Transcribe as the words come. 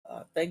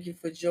Thank you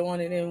for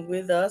joining in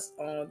with us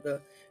on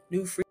the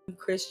New Freedom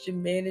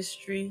Christian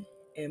Ministry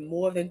and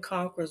More Than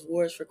Conquerors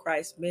Words for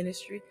Christ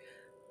Ministry,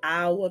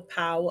 our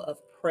power of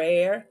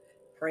prayer.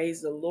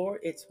 Praise the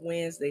Lord. It's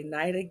Wednesday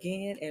night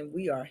again, and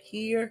we are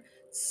here.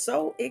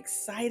 So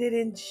excited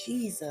in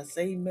Jesus.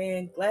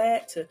 Amen.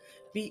 Glad to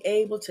be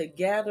able to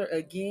gather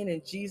again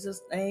in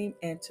Jesus' name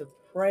and to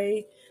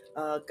pray.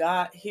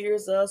 God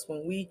hears us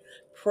when we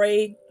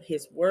pray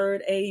His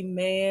word.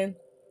 Amen.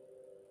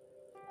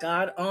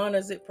 God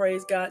honors it.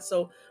 Praise God.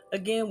 So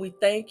again, we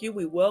thank you.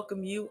 We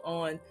welcome you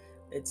on,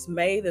 it's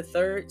May the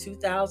 3rd,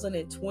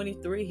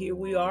 2023. Here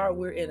we are.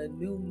 We're in a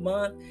new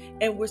month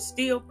and we're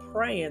still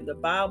praying. The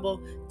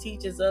Bible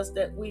teaches us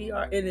that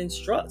it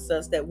instructs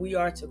us that we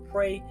are to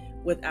pray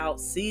without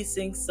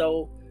ceasing.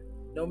 So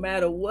no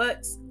matter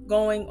what's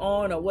going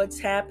on or what's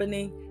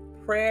happening,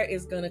 prayer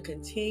is going to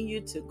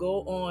continue to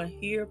go on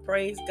here.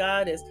 Praise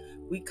God, as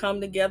we come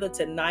together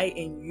tonight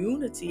in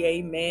unity.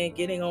 Amen.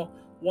 Getting on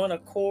one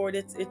accord.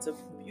 It's a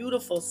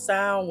beautiful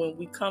sound when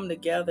we come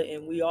together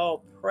and we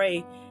all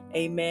pray,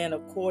 amen,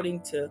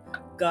 according to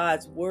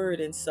God's word.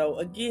 And so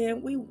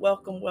again, we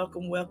welcome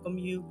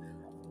you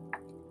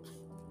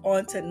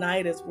on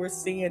tonight. As we're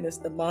seeing, it's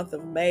the month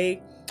of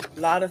May. A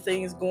lot of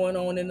things going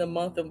on in the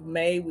month of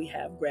May. We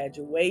have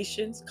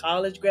graduations,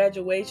 college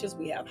graduations,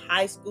 we have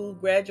high school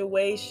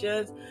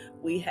graduations,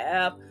 we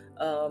have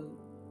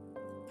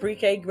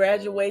pre-K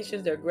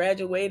graduations. They're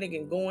graduating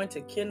and going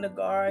to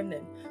kindergarten.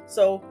 And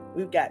so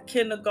we've got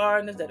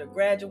kindergartners that are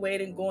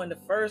graduating, going to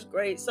first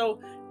grade. So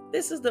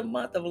this is the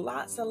month of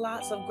lots and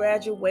lots of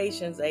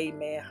graduations.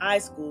 Amen. High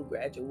school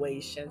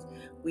graduations.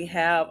 We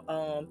have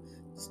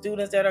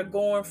students that are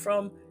going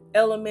from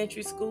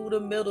elementary school to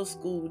middle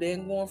school,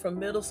 then going from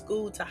middle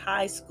school to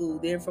high school,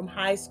 then from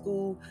high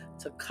school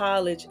to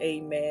college.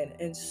 Amen.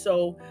 And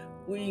so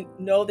we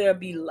know there'll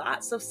be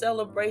lots of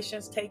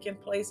celebrations taking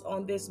place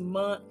on this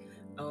month.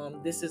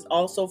 This is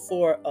also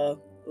for a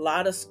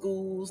lot of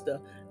schools, the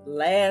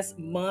last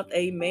month,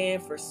 amen,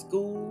 for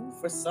school,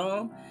 for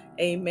some,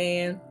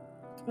 amen.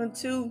 And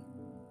two,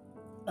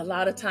 a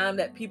lot of time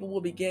that people will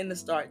begin to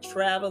start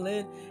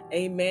traveling,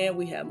 amen.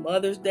 We have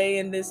Mother's Day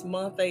in this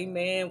month,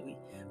 amen.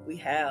 We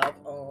have,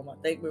 I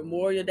think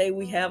Memorial Day,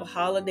 we have a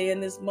holiday in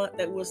this month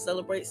that we'll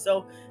celebrate.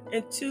 So,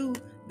 and two,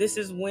 this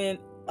is when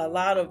a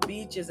lot of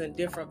beaches and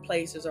different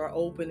places are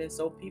open, and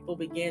so people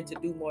begin to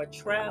do more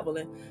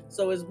traveling.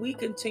 So as we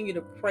continue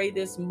to pray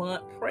this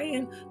month,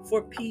 praying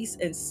for peace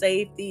and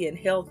safety and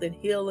health and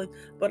healing,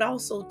 but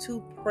also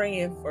too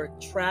praying for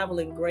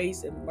traveling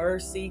grace and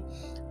mercy.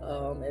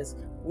 As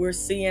we're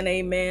seeing,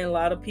 amen, a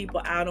lot of people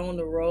out on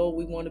the road,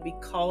 we want to be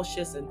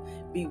cautious and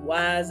be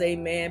wise,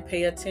 amen.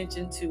 Pay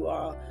attention to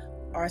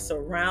our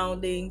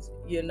surroundings,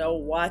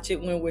 watch it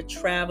when we're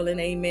traveling,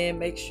 amen.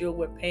 Make sure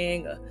we're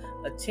paying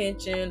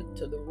attention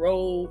to the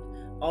road.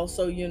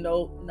 Also,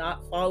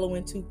 not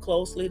following too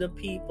closely to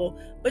people,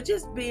 but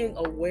just being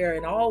aware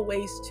and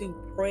always to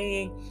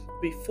praying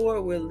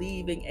before we're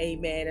leaving,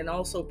 amen. And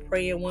also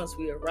praying once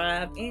we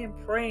arrive and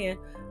praying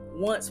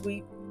once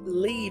we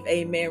leave,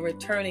 amen,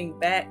 returning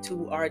back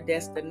to our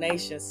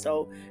destination.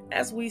 So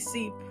as we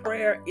see,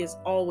 prayer is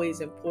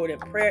always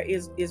important. Prayer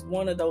is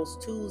one of those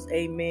tools,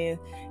 amen.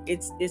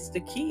 It's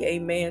the key,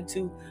 amen,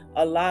 to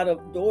a lot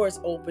of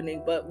doors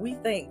opening. But we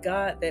thank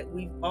God that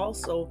we've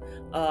also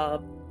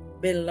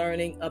been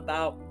learning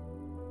about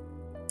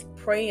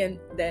praying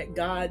that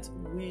God's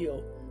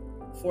will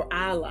for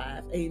our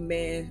life,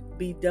 amen,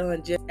 be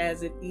done just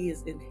as it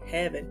is in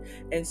heaven.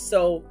 And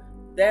so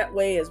that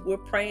way, as we're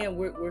praying,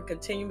 we're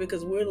continuing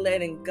because we're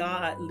letting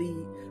God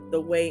lead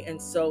the way.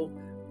 And so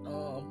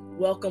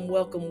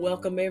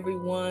welcome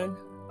everyone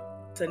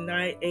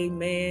tonight,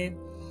 amen.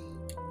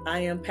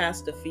 I am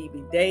Pastor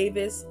Phoebe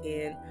Davis,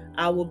 and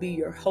I will be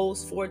your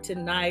host for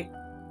tonight.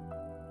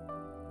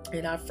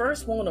 And I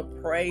first want to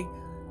pray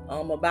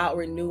about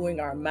renewing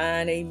our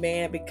mind,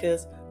 amen,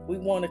 because we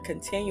want to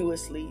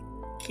continuously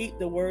keep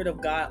the word of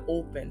God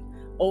open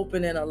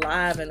and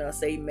alive in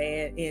us,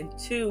 amen. And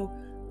two,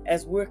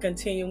 as we're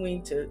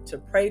continuing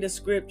to pray the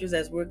scriptures,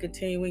 as we're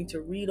continuing to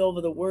read over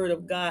the word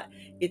of God,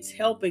 it's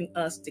helping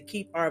us to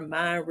keep our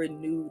mind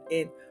renewed.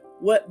 And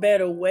what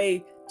better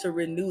way to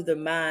renew the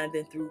mind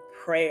than through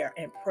prayer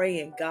and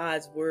praying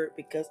God's word,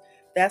 because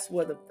that's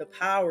where the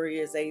power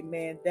is,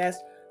 amen. That's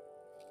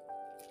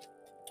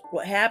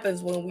what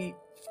happens when we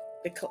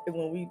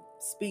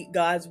speak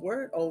God's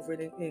word over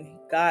it. And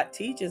God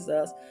teaches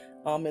us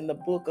in the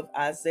book of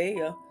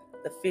Isaiah,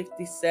 the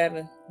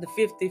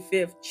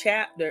 55th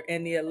chapter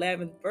and the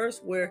 11th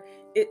verse, where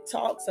it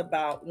talks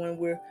about when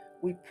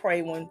we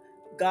pray, when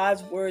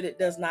God's word, it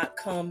does not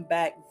come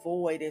back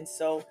void. And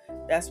so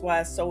that's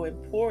why it's so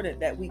important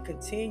that we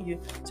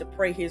continue to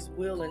pray his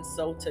will. And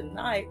so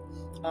tonight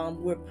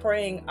we're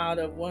praying out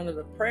of one of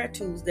the prayer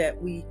tools that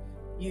we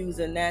use,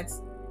 and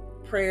that's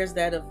Prayers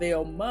That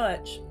Avail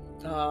Much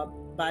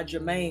by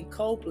Jermaine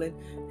Copeland.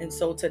 And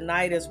so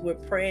tonight, as we're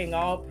praying,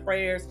 all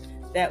prayers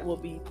that will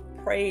be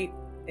prayed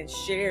and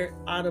shared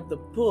out of the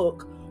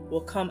book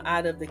will come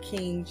out of the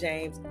King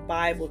James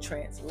Bible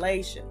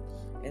translation.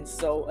 And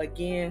so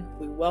again,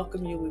 we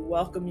welcome you. We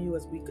welcome you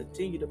as we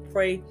continue to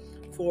pray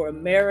for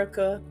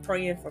America,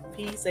 praying for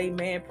peace,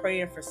 amen,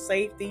 praying for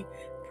safety,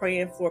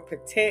 praying for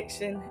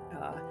protection,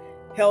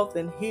 health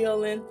and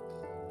healing,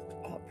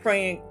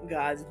 praying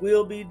God's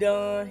will be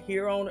done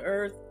here on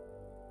earth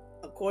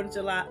according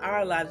to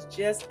our lives,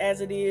 just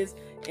as it is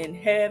in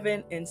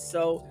heaven. And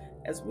so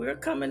as we're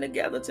coming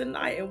together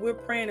tonight and we're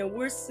praying and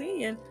we're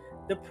seeing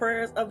the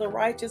prayers of the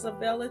righteous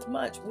availeth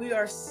much, we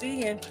are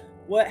seeing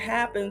what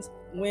happens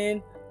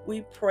when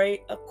we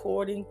pray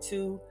according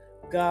to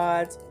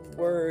God's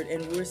word,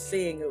 and we're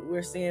seeing it.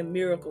 We're seeing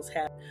miracles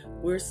happen.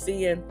 We're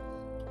seeing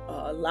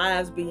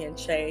lives being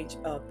changed,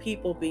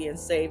 people being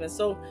saved. And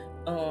so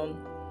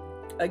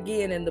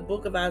again, in the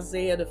book of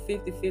Isaiah, the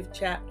 55th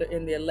chapter,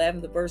 in the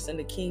 11th verse in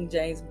the King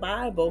James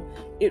Bible,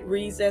 it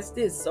reads as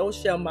this: "So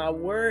shall my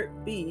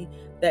word be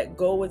that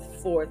goeth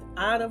forth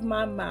out of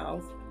my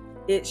mouth.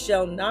 It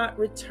shall not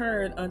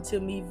return unto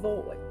me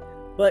void,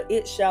 but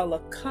it shall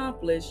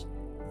accomplish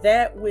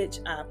that which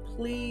I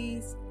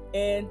please,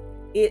 and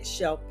it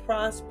shall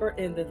prosper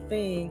in the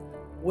thing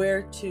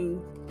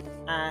whereto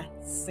I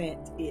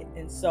sent it."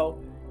 And so,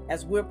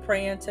 as we're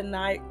praying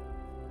tonight,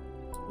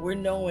 we're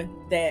knowing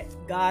that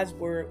God's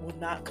word will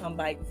not come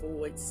back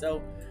void.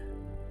 So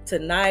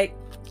tonight,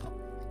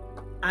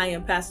 I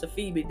am Pastor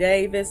Phoebe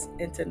Davis,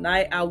 and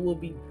tonight I will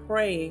be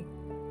praying,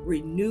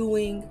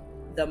 renewing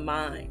the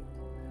mind.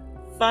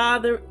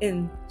 Father,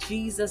 in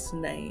Jesus'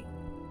 name,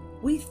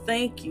 we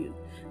thank you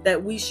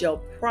that we shall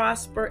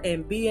prosper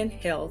and be in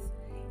health,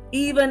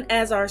 even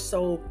as our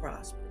soul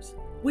prospers.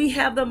 We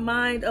have the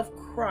mind of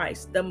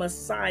Christ, the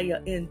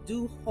Messiah, and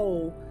do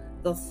hold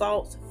the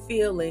thoughts,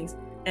 feelings,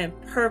 and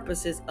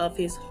purposes of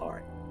his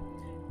heart.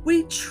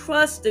 We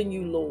trust in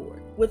you,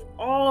 Lord, with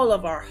all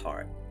of our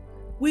heart.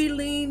 We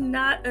lean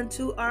not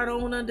unto our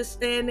own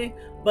understanding,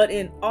 but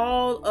in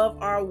all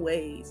of our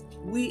ways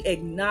we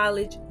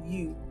acknowledge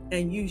you,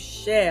 and you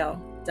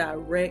shall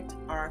direct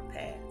our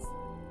paths.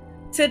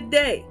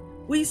 Today,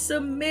 we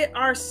submit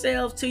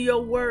ourselves to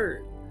your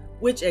word,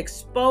 which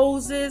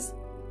exposes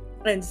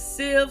and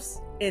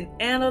sifts and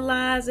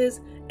analyzes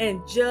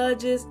and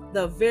judges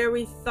the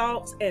very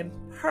thoughts and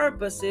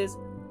purposes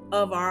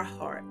of our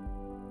heart.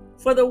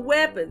 For the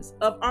weapons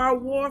of our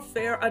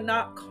warfare are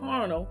not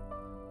carnal,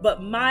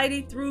 but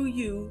mighty through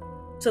you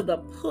to the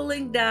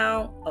pulling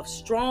down of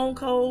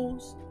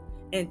strongholds,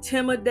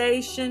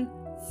 intimidation,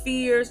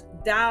 fears,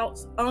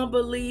 doubts,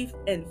 unbelief,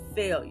 and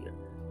failure.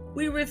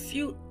 We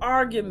refute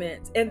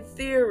arguments and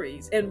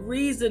theories and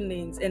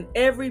reasonings and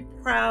every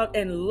proud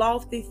and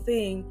lofty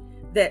thing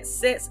that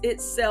sets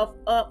itself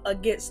up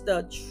against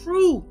the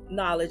true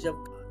knowledge of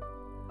God.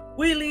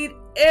 We lead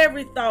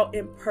every thought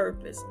and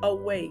purpose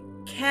away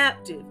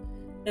captive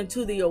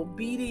into the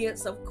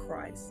obedience of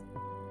Christ,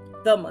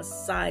 the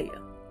Messiah,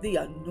 the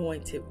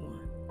Anointed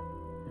One.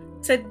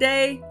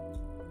 Today,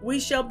 we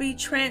shall be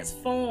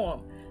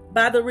transformed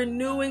by the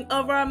renewing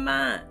of our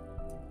mind,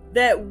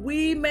 that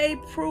we may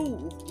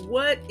prove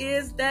what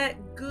is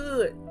that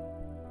good,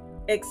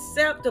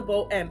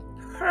 acceptable, and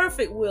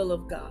perfect will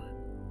of God.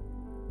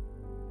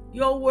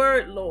 Your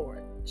word,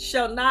 Lord,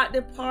 shall not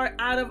depart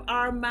out of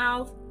our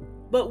mouth,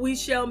 but we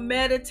shall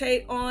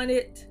meditate on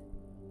it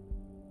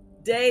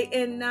day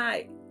and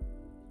night,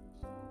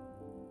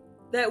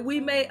 that we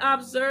may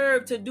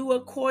observe to do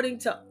according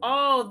to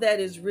all that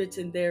is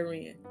written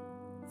therein.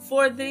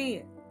 For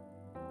then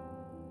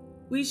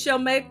we shall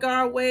make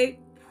our way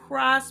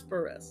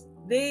prosperous.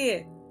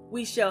 Then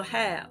we shall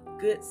have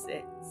good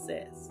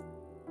success.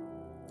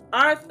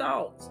 Our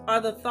thoughts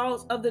are the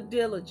thoughts of the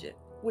diligent,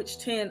 which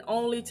tend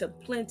only to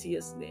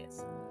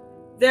plenteousness.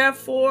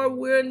 Therefore,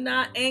 we're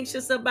not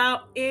anxious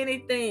about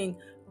anything,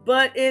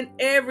 but in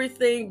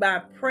everything by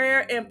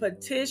prayer and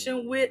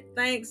petition with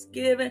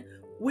thanksgiving,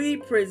 we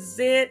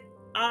present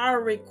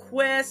our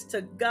requests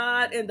to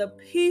God, and the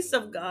peace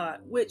of God,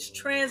 which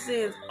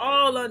transcends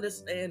all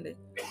understanding,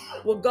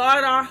 will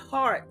guard our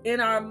heart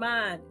and our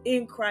mind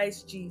in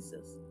Christ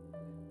Jesus.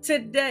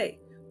 Today,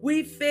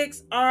 we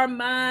fix our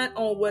mind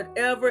on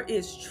whatever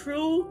is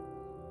true,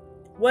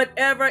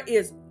 whatever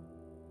is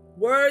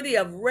worthy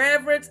of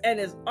reverence and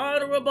is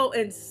honorable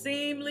and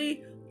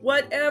seemly,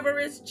 whatever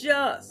is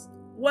just,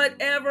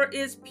 whatever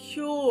is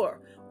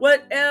pure,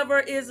 whatever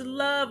is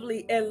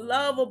lovely and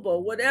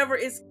lovable, whatever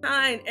is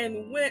kind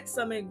and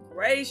winsome and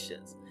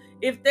gracious.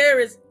 If there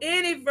is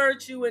any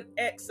virtue and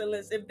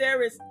excellence, if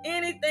there is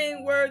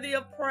anything worthy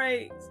of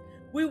praise,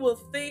 we will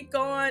think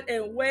on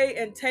and weigh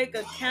and take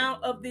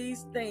account of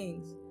these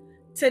things.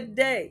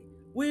 Today,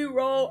 we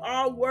roll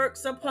our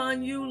works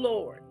upon you,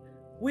 Lord.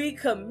 We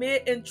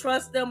commit and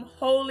trust them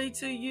wholly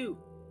to you.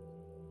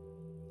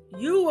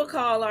 You will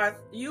call our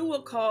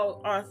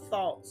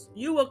thoughts.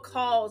 You will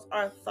cause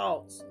our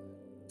thoughts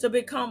to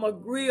become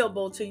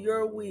agreeable to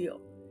your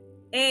will.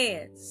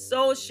 And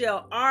so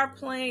shall our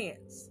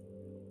plans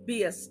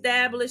be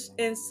established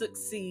and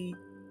succeed.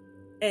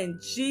 In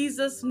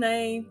Jesus'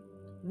 name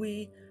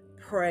we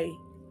pray.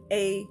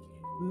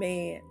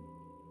 Amen.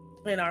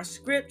 And our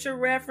scripture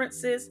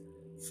references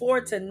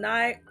for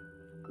tonight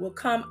will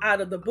come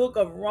out of the book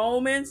of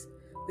Romans,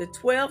 the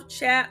 12th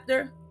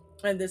chapter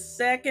and the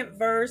 2nd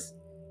verse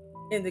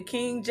in the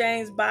King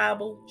James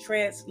Bible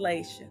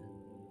translation.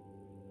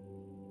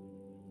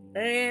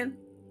 And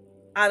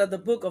out of the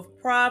book of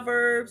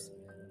Proverbs,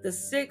 the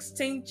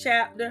 16th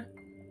chapter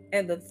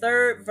and the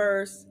 3rd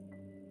verse,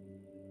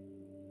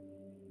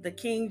 the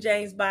King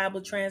James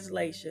Bible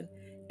translation.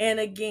 And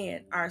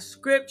again, our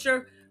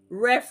scripture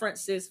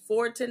references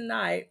for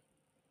tonight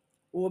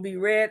will be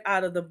read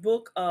out of the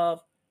book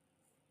of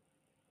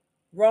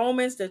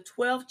Romans, the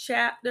 12th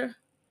chapter,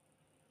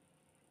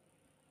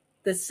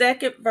 the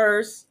 2nd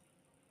verse,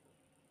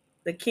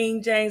 the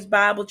King James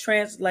Bible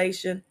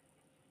translation,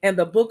 and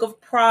the book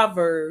of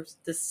Proverbs,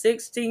 the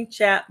 16th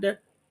chapter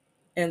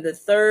and the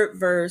 3rd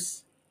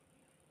verse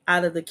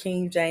out of the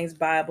King James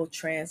Bible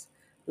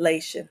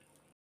translation.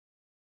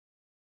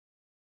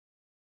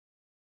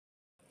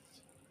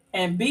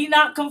 And be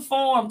not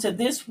conformed to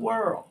this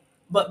world,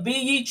 but be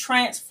ye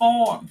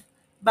transformed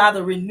by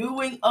the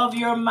renewing of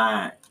your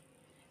mind,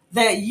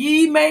 that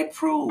ye may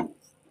prove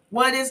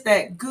what is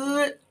that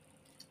good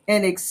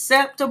and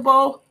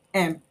acceptable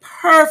and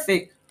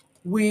perfect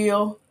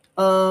will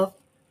of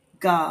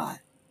God.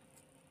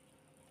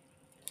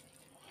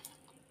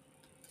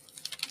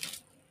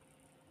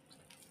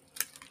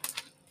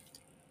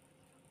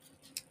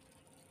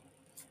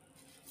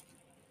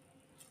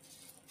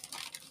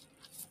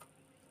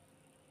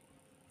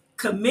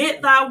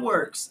 Commit thy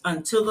works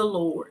unto the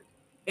Lord,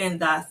 and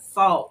thy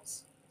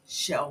thoughts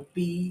shall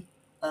be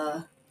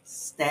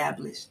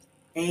established.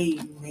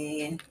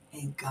 Amen,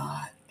 and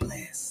God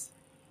bless.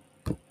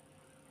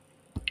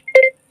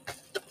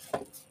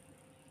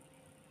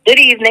 Good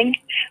evening.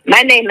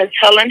 My name is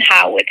Helen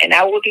Howard, and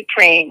I will be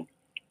praying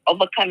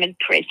Overcoming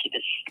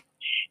Prejudice.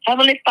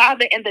 Heavenly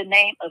Father, in the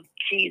name of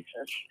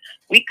Jesus,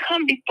 we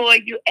come before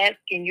you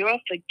asking your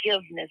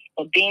forgiveness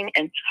for being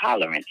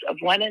intolerant of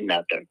one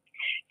another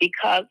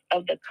because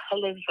of the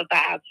colors of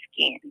our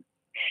skin.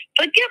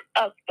 Forgive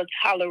us for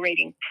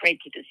tolerating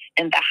prejudice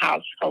in the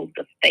household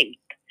of faith.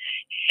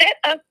 Set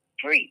us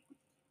free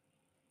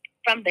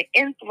from the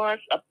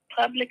influence of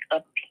public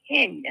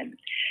opinion,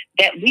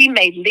 that we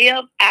may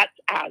live out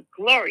our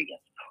glorious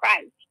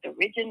Christ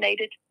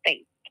originated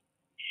faith.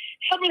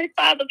 Heavenly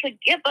Father,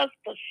 forgive us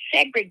for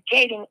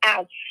segregating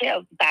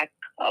ourselves by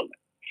color,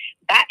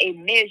 by a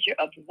measure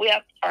of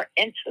wealth or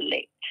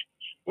intellect.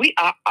 We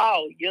are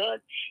all your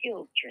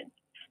children,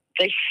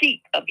 the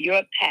sheep of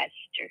your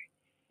pasture.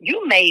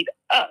 You made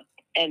us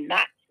and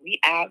not we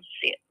ourselves.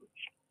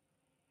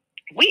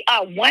 We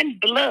are one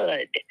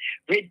blood,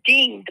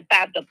 redeemed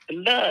by the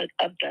blood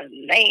of the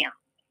Lamb,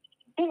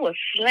 who was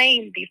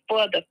slain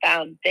before the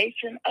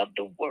foundation of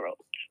the world.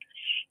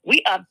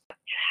 We are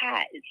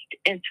baptized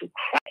into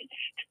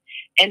Christ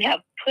and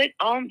have put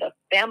on the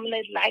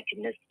family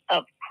likeness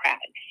of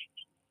Christ.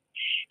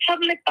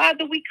 Heavenly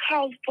Father, we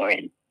call for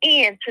an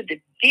end to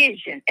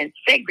division and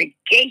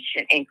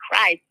segregation in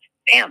Christ's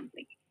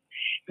family.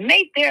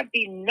 May there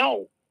be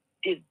no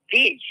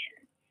division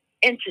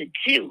into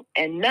Jew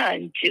and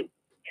non-Jew,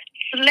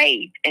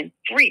 slave and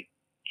free,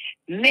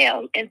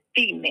 male and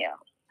female.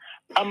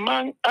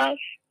 Among us,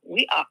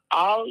 we are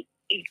all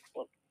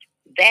equal.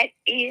 That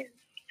is,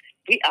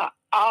 we are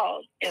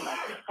all in a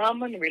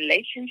common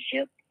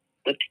relationship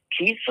with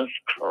Jesus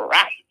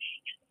Christ.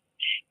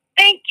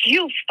 Thank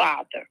you,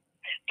 Father,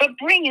 for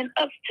bringing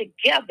us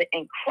together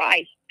in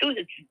Christ through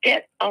his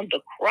death on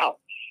the cross.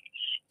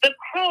 The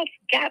cross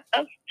got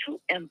us to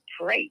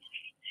embrace,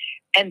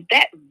 and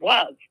that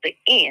was the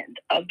end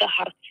of the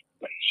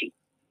hostility.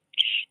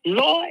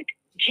 Lord,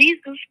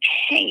 Jesus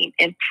came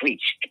and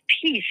preached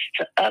peace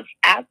to us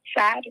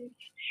outsiders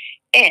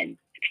and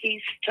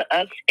peace to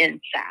us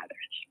insiders.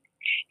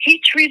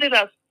 He treated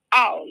us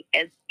all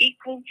as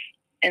equals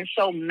and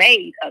so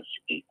made us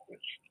equals.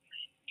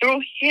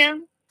 Through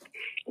him,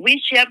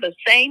 we share the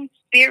same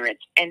spirit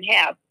and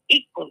have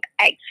equal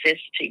access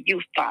to you,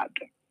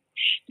 Father.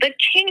 The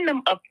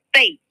kingdom of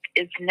faith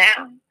is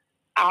now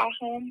our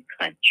home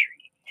country,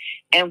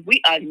 and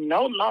we are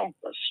no longer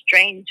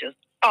strangers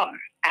or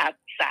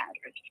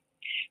outsiders.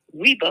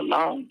 We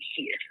belong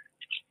here.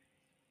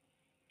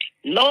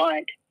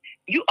 Lord,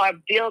 you are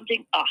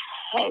building a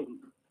home.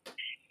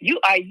 You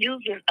are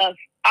using us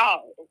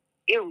all,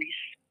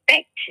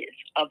 irrespective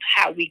of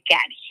how we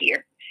got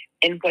here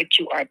and what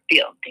you are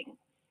building.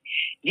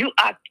 You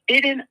are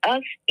fitting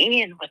us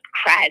in with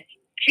Christ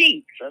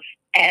Jesus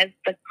as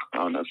the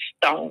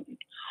cornerstone,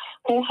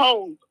 who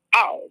holds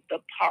all the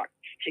parts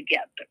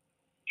together.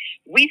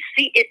 We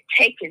see it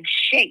taking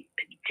shape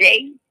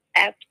day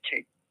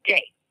after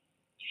day.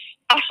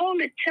 A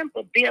holy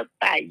temple built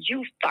by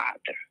you,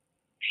 Father.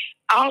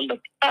 All of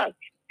us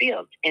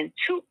built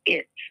into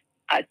it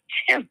a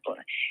temple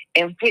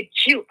in which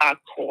you are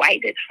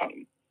quite at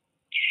home.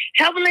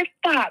 Heavenly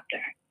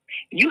Father,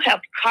 you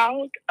have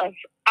called us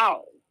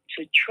all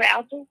to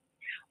travel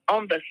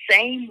on the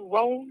same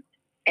road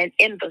and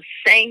in the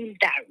same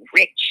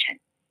direction.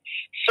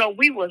 So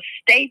we will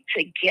stay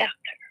together,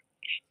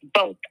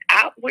 both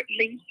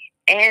outwardly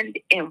and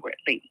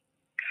inwardly.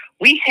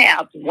 We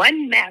have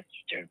one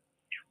master,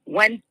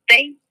 one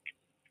faith,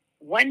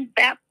 one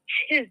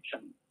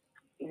baptism,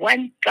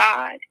 one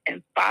God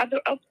and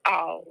Father of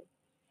all,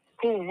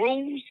 who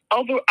rules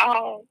over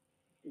all,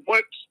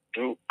 works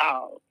through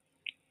all,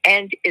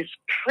 and is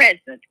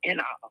present in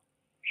all.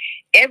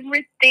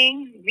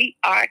 Everything we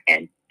are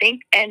and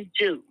think and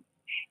do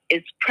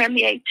is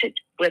permeated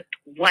with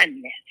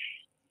oneness.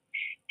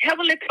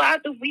 Heavenly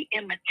Father, we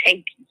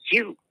imitate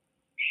you.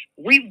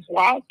 We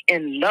walk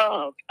in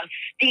love,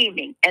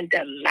 esteeming, and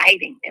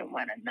delighting in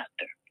one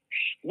another.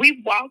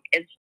 We walk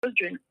as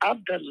children of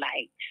the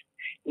light,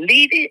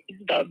 leading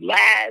the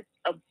lives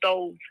of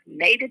those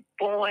native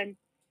born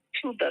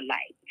to the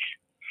light.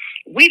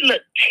 We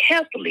look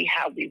carefully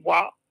how we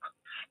walk.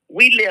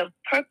 We live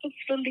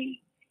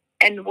purposefully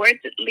and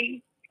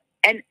worthily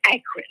and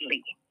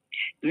accurately,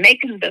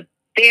 making the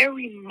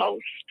very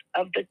most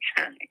of the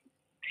time,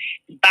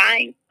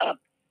 buying up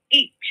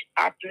each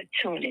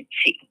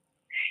opportunity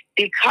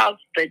because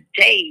the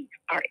days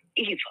are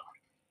evil,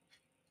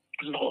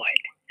 Lord.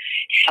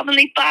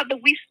 Heavenly Father,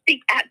 we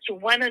speak out to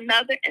one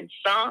another in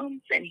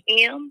psalms and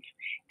hymns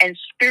and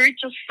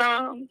spiritual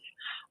songs,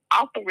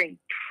 offering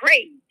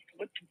praise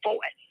with voice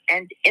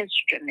and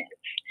instruments,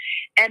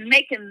 and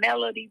making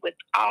melody with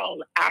all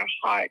our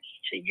hearts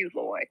to you,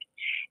 Lord,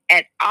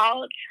 at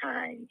all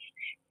times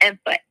and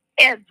for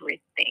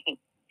everything,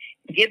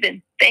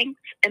 giving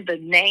thanks in the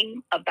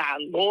name of our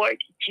Lord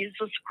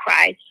Jesus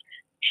Christ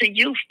to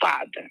you,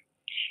 Father.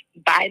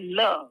 By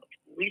love,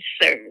 we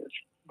serve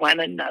one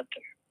another.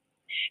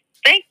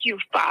 Thank you,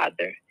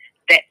 Father,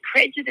 that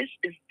prejudice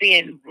is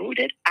being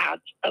rooted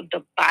out of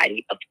the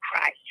body of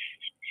Christ.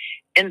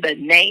 In the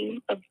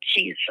name of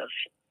Jesus,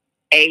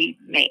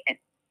 amen.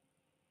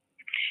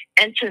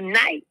 And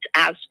tonight,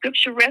 our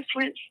scripture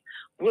reference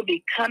will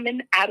be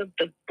coming out of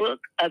the book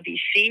of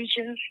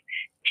Ephesians,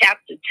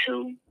 chapter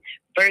 2,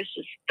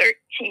 verses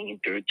 13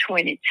 through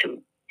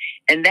 22.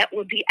 And that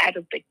will be out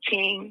of the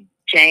King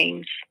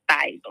James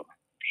Bible.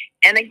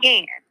 And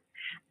again,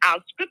 our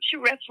scripture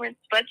reference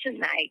for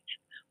tonight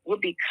will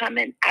be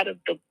coming out of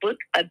the book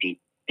of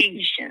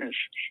Ephesians,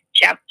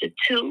 chapter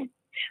 2,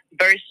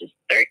 verses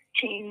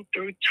 13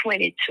 through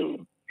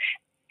 22.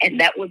 And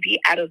that will be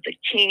out of the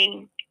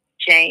King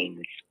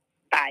James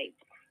Bible.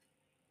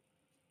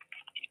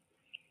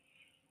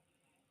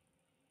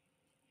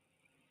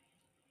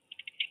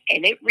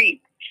 And it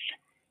reads,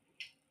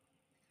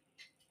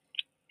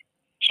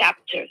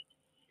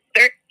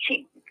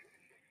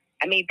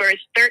 verse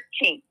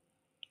 13.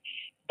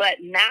 But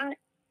not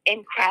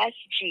in Christ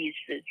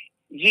Jesus,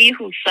 ye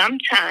who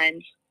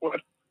sometimes were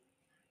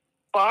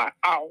far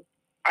off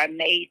are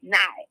made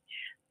nigh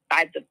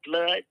by the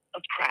blood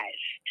of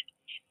Christ.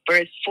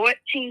 Verse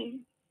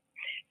 14,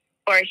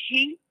 for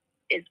he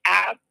is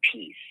our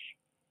peace,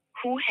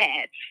 who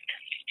has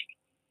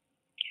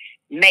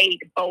made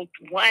both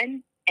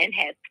one and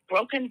has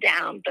broken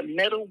down the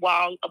middle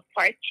wall of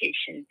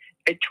partition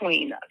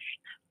between us.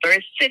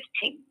 Verse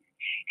 15,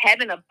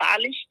 having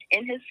abolished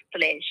in his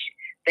flesh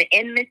the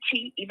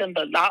enmity, even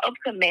the law of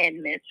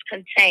commandments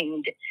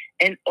contained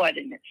in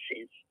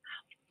ordinances,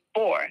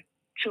 for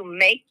to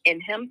make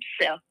in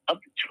himself of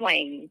the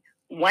twain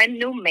one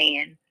new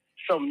man,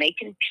 so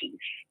making peace.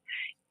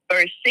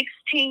 Verse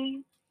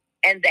 16,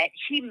 and that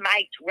he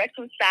might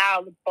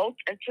reconcile both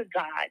unto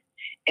God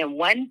in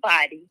one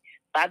body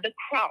by the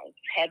cross,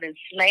 having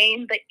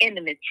slain the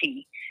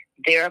enmity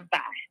thereby.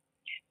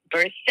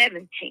 Verse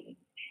 17,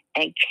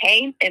 and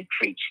came and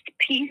preached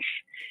peace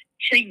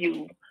to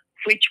you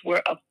which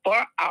were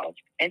afar off,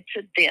 and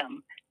to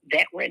them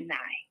that were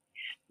nigh.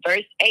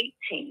 Verse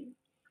 18,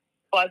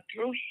 for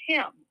through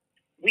him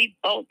we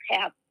both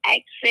have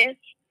access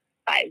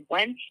by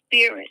one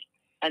Spirit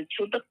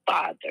unto the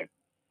Father.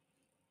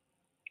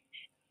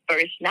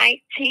 Verse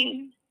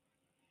 19,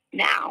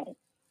 now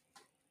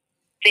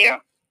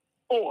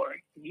therefore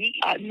ye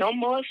are no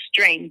more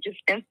strangers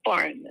and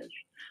foreigners,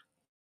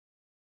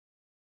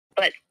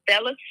 but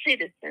fellow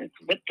citizens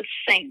with the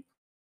saints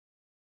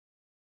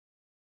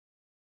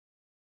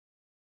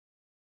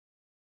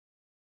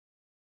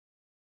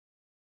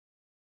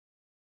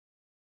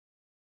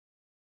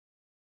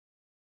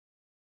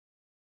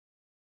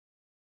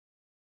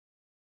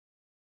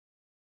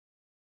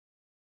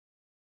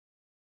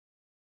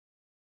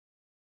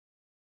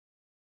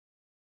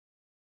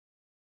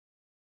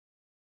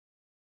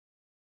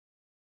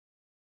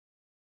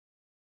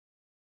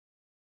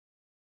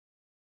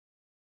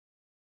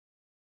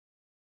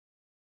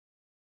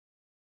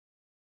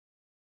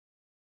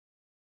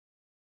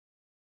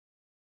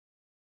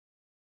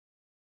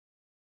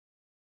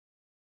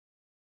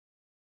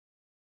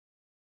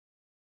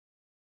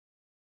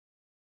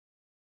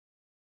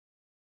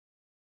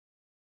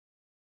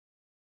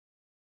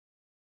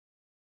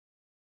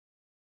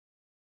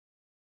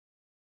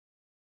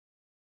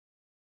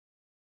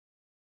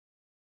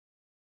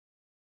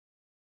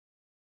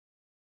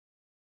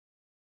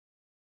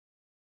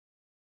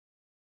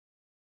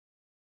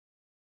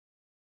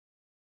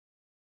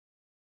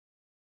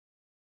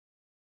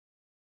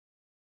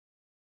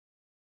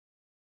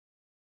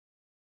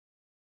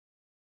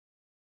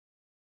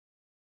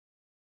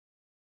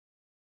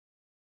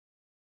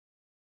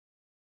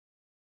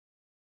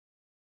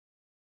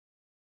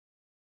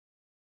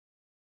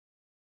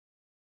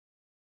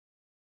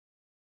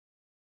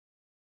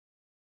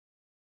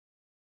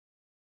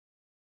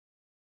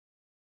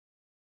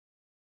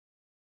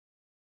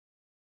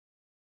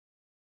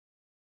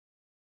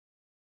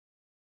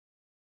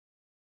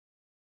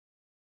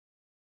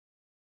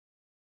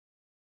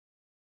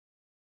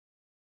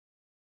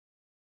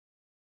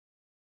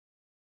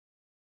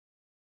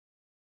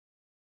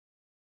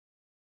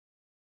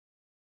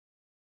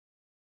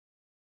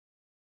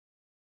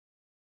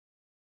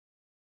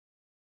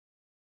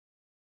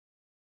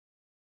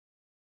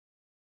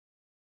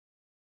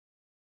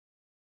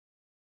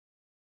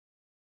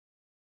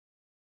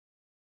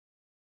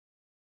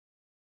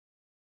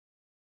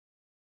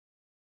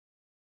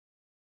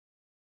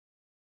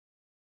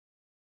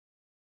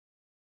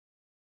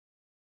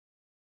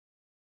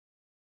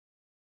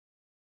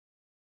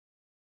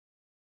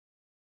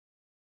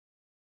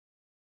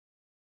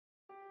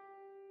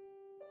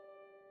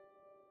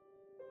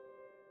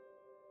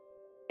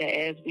that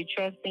as we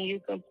trust in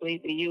you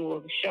completely, you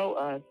will show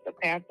us the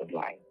path of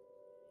life.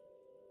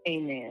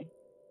 Amen.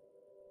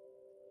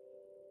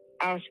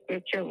 Our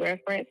scripture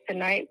reference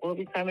tonight will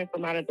be coming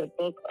from out of the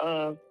book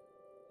of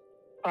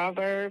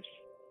Proverbs,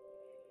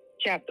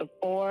 chapter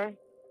 4,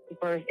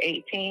 verse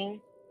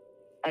 18.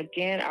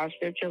 Again, our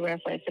scripture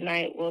reference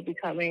tonight will be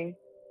coming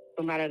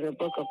from out of the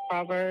book of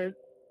Proverbs,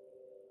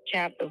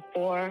 chapter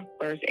 4,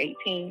 verse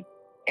 18.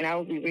 And I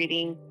will be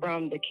reading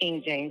from the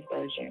King James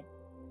Version.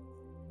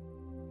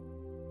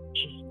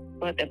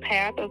 But the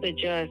path of the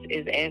just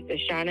is as the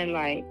shining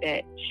light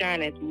that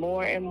shineth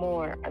more and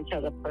more until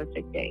the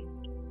perfect day.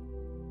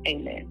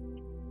 Amen.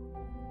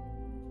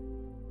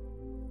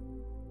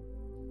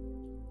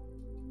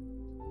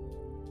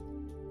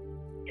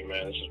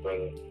 Amen. This is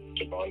Brother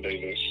Javon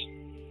Davis,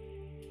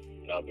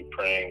 and I'll be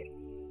praying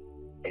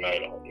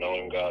tonight on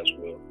knowing God's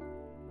will.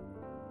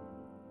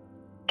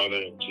 Father,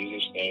 in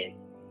Jesus' name,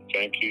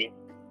 thank you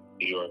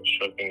that you are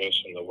instructing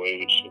us in the way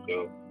we should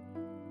go,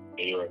 and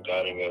you are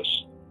guiding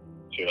us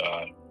to your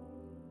eye.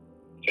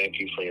 Thank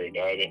you for your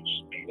guidance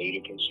and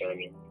leading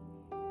concerning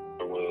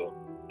your will,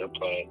 your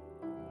plan,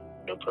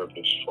 your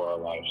purpose for our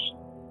lives.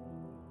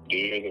 Do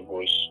you hear the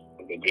voice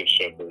of the Good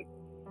Shepherd?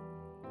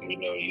 We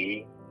know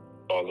you,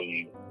 follow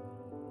you.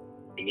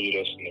 You lead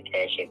us in the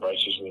path of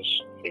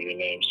righteousness for your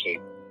name's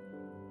sake.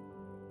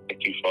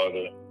 Thank you,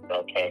 Father.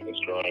 Our path is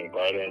growing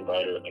brighter and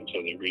brighter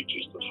until it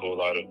reaches the full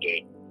light of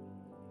day.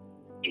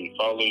 We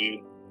follow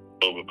you,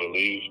 but we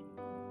believe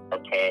our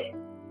path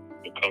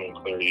is becoming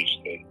clear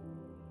each day.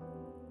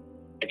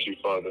 Thank you,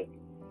 Father,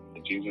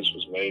 that Jesus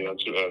was made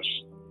unto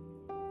us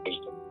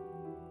wisdom.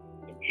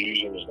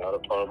 Confusion is not a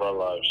part of our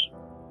lives.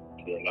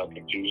 We are not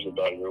confused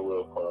about your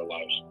will for our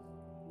lives.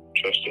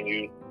 Trust in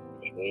you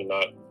and lean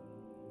not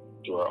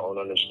to our own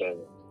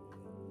understanding.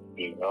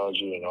 We acknowledge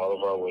you in all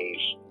of our ways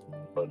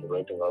for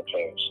directing our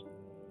paths.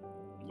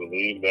 We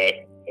believe that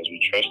as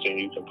we trust in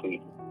you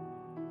completely,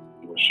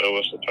 you will show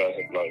us the path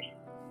of life.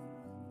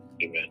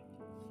 Amen.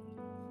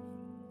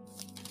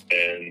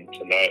 And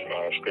tonight,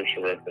 our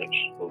scripture reference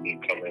will be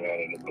coming out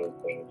of the book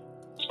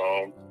of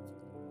Psalm,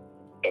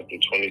 chapter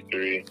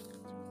 23,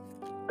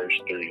 verse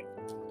 3.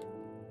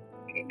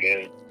 And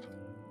again,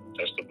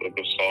 that's the book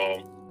of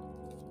Psalm,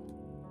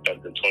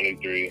 chapter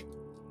 23,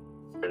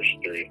 verse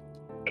 3,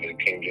 of the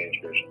King James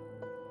Version.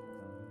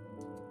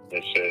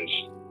 It says,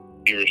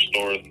 He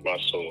restoreth my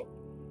soul.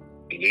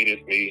 He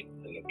leadeth me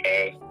in the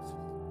path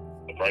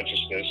of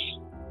righteousness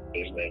for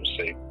his name's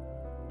sake.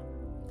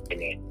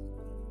 Amen.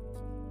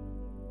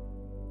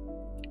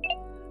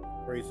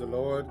 Praise the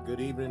Lord. Good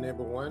evening,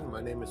 everyone.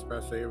 My name is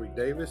Pastor Eric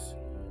Davis,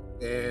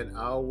 and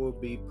I will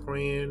be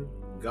praying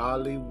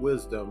godly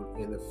wisdom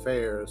in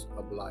affairs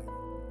of life.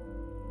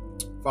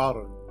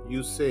 Father,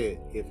 you said,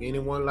 if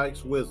anyone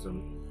lacks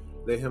wisdom,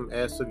 let him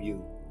ask of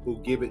you, who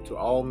give it to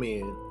all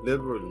men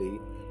liberally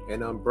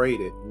and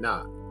upbraided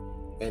not,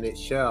 and it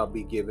shall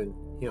be given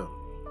him.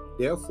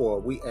 Therefore,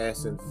 we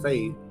ask in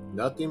faith,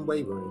 nothing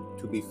wavering,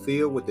 to be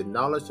filled with the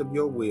knowledge of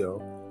your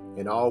will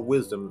and all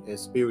wisdom and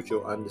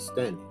spiritual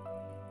understanding.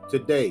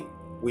 Today,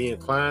 we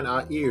incline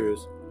our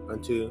ears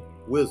unto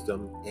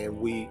wisdom, and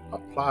we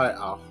apply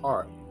our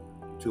heart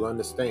to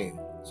understand,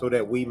 so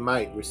that we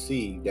might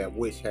receive that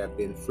which hath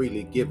been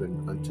freely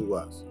given unto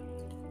us.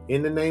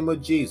 In the name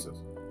of Jesus,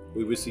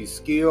 we receive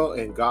skill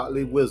and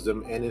godly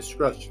wisdom and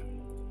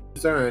instruction,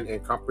 discern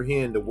and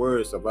comprehend the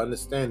words of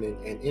understanding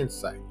and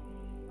insight.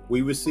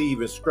 We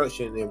receive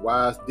instruction in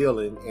wise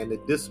dealing and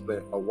the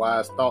discipline of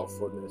wise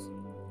thoughtfulness,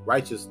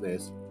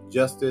 righteousness,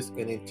 justice,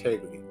 and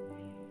integrity.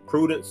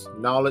 Prudence,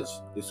 knowledge,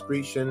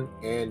 discretion,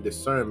 and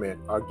discernment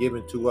are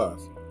given to us.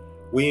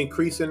 We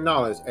increase in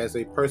knowledge as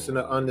a person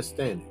of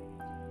understanding.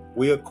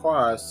 We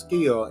acquire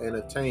skill and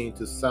attain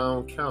to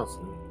sound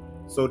counseling,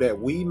 so that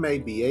we may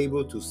be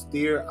able to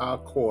steer our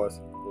course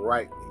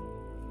rightly.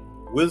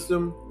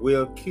 Wisdom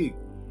will keep,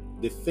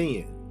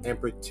 defend,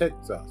 and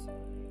protect us.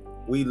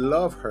 We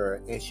love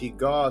her, and she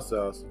guards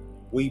us.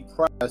 We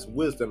prize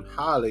wisdom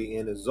highly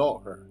and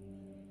exalt her.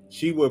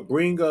 She will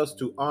bring us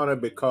to honor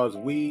because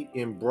we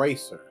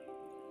embrace her.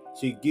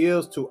 She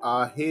gives to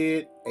our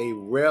head a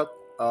wreath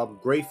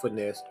of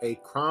gratefulness, a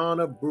crown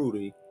of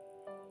beauty,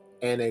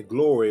 and a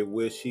glory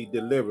which she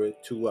delivered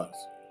to us.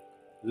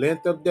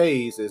 Length of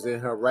days is in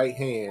her right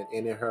hand,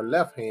 and in her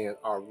left hand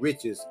are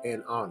riches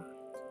and honor.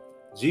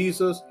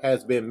 Jesus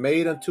has been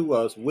made unto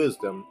us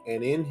wisdom,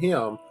 and in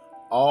him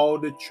all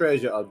the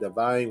treasure of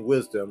divine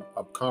wisdom,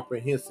 of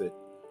comprehensive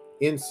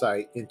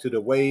insight into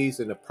the ways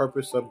and the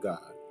purpose of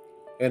God.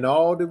 And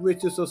all the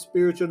riches of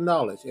spiritual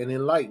knowledge and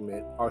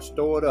enlightenment are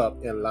stored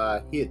up and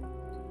lie hidden.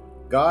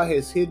 God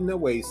has hidden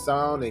away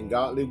sound and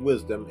godly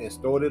wisdom and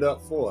stored it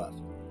up for us.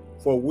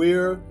 For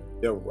we're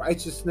the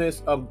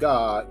righteousness of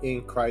God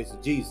in Christ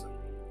Jesus.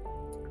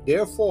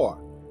 Therefore,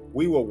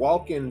 we will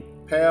walk in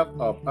path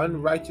of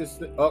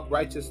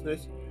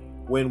uprighteousness.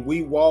 When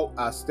we walk,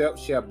 our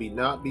steps shall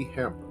not be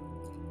hampered.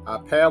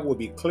 Our path will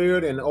be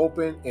cleared and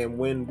open, and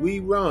when we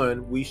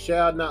run, we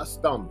shall not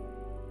stumble.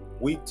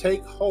 We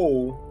take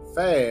hold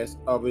fast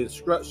of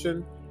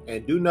instruction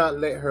and do not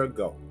let her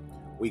go.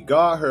 We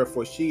guard her,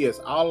 for she is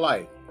our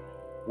life.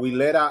 We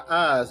let our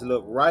eyes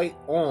look right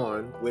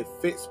on with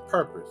fixed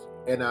purpose,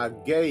 and our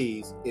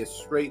gaze is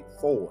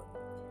straightforward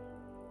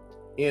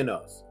in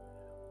us.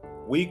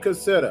 We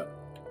consider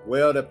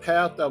well the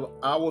path of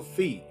our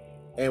feet,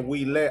 and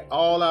we let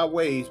all our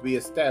ways be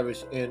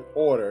established in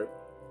order.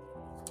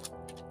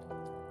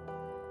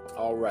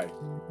 All right.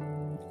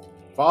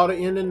 Father,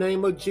 in the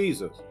name of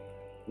Jesus,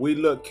 we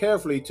look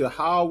carefully to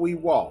how we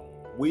walk.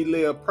 We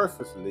live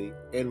purposely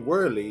and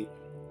worthily,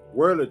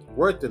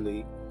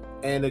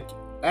 and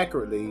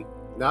accurately,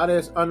 not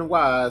as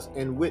unwise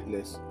and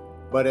witless,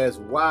 but as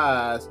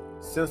wise,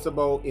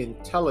 sensible,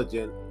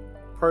 intelligent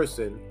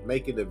person,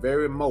 making the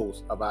very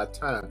most of our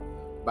time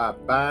by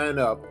buying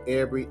up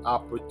every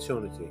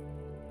opportunity.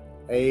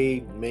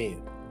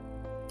 Amen.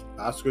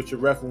 Our scripture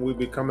reference we'll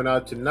be coming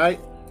out tonight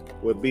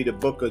will be the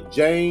book of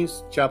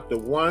James, chapter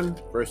 1,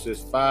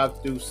 verses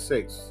 5 through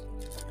 6.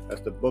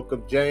 That's the book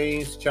of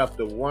James,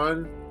 chapter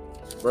 1,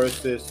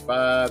 verses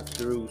 5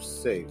 through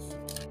 6.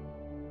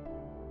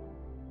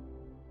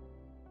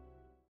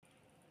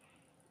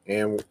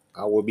 And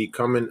I will be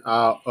coming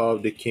out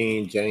of the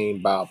King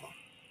James Bible.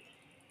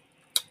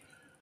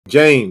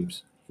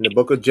 James, in the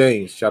book of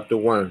James, chapter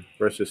 1,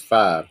 verses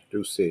 5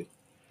 through 6.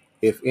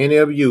 If any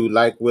of you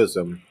lack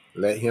wisdom,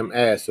 let him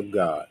ask of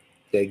God,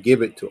 that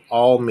giveth to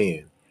all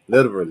men,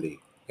 liberally,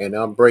 and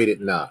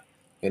upbraideth not,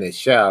 and it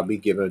shall be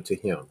given to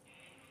him.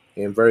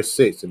 In verse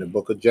 6, in the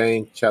book of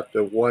James,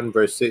 chapter 1,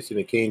 verse 6, in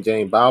the King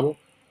James Bible,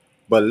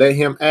 but let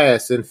him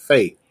ask in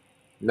faith,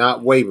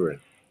 not wavering.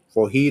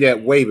 For he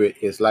that wavereth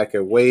is like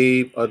a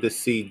wave of the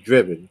sea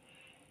driven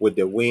with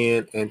the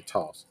wind and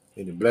tossed.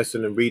 In the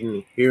blessing and reading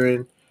and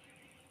hearing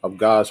of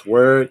God's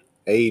word,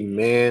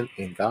 amen,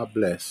 and God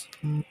bless.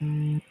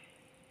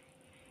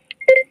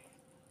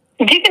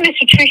 Deaconess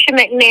Patricia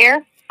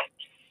McNair,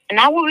 and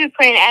I will be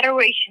praying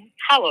adoration.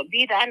 Hallowed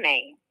be thy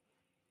name.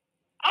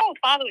 Our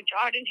Father which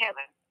art in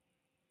heaven,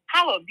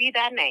 hallowed be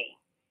thy name.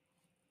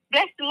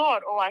 Bless the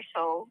Lord, O our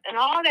soul, and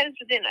all that is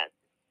within us.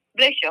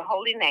 Bless your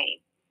holy name.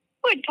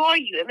 We adore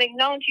you and make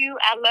known to you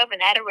our love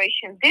and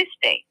adoration this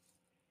day.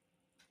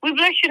 We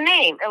bless your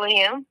name,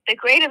 Elohim, the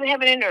creator of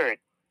heaven and earth,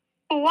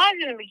 who was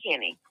in the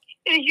beginning.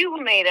 It is you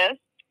who made us,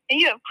 and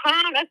you have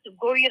crowned us with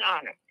glory and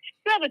honor.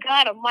 You are the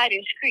God of might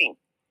and strength.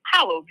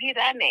 Hallowed be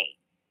thy name.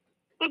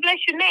 We bless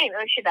your name,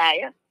 El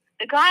Shaddai,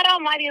 the God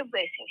Almighty of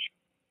blessings.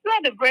 You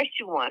are the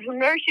breasted one who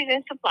nourishes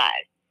and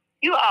supplies.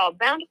 You are all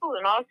bountiful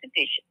and all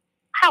sufficient.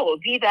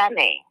 Hallowed be thy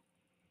name.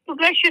 We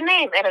bless your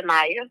name,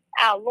 Adonai,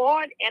 our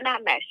Lord and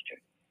our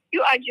Master.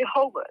 You are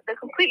Jehovah, the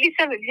completely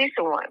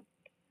self-existent one,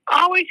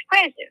 always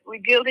present,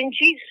 revealed in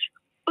Jesus,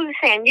 who is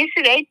the same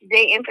yesterday,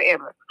 today, and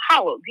forever.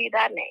 Hallowed be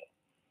thy name.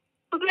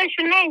 We bless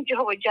your name,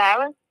 Jehovah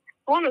Jireh,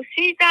 the one who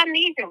sees our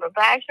needs and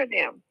provides for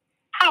them.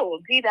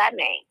 Hallowed be thy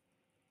name.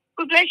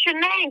 We bless your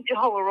name,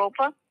 Jehovah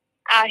Rapha,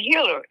 our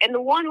healer, and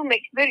the one who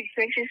makes bitter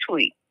experiences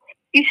sweet.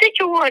 You sent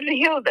your word and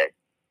healed us.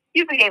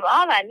 You forgave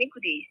all our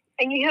iniquities,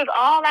 and you healed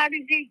all our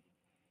diseases.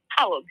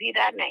 Hallowed be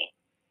thy name.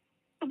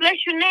 We bless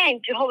your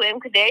name, Jehovah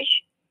M'Kadesh,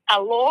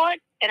 our Lord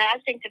and our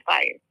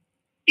sanctifier.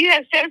 You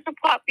have set us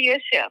apart for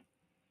yourself.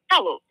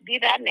 Hallowed be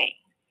thy name.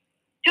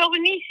 Jehovah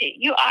Nissi,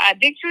 you are our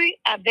victory,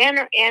 our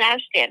banner, and our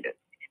standard.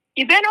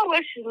 You banner over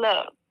us is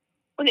love.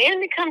 When the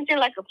enemy comes in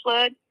like a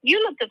flood,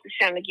 you lift up the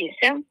sun against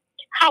him.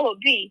 Hallowed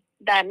be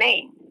thy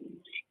name.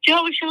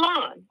 Jehovah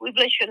Shalom, we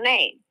bless your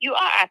name. You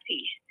are our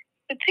peace.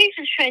 The peace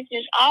that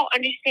strengthens all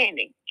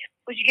understanding,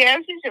 which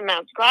garrisons and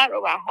mounts God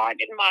over our heart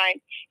and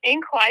mind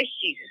in Christ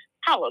Jesus.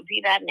 Hallowed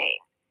be thy name.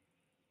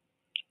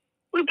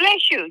 We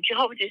bless you,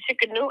 Jehovah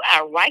Tsidkenu,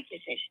 our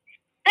righteousness.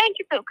 Thank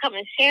you for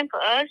becoming sin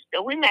for us,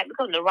 that we might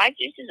become the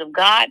righteousness of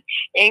God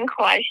in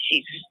Christ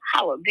Jesus.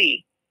 Hallowed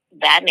be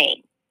thy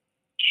name.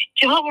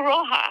 Jehovah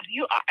Roha,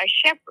 you are a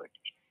shepherd,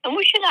 and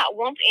we should not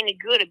want any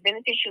good or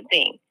beneficial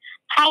thing.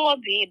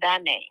 Hallowed be thy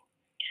name.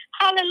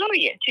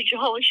 Hallelujah to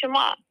Jehovah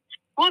Shammah,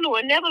 one who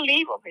will never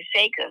leave or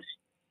forsake us.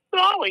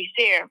 You're always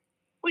there.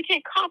 We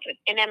take comfort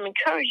and am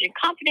encouraged and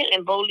confident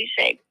and boldly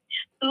say,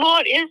 the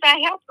Lord is our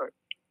helper.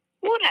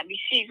 We will not be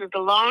seized with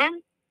alarm.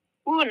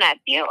 We will not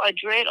fear or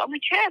dread or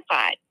be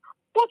terrified.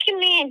 What can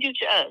man do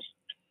to us?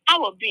 I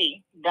will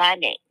be thy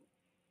name.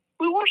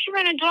 We worship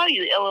and adore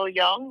you,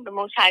 Elohim, the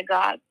Most High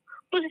God,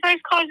 who is the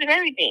first cause of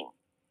everything,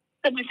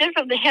 the possessor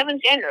of the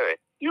heavens and earth.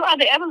 You are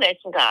the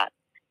everlasting God,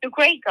 the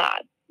great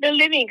God, the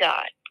living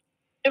God,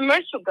 the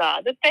merciful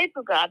God, the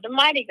faithful God, the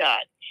mighty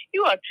God.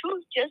 You are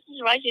truth,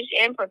 justice, righteousness,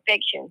 and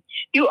perfection.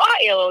 You are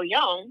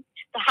Elohim,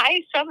 the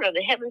highest sovereign of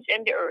the heavens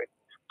and the earth.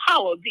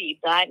 Hallowed be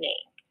thy name.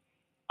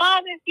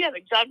 Father, you have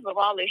exalted above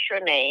all is your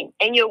name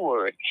and your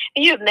word,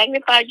 and you have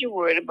magnified your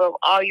word above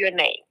all your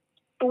name.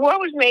 The word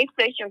was made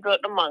flesh and dwelt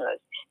among us,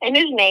 and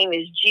his name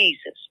is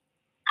Jesus.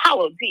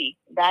 Hallowed be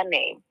thy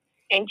name.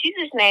 In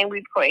Jesus' name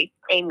we pray.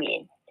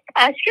 Amen.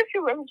 Our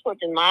scripture reference for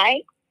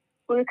tonight,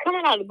 we're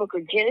coming out of the book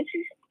of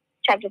Genesis,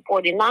 chapter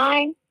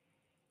 49,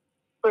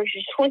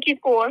 verses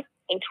 24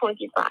 and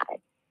 25.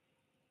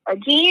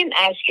 Again,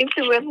 our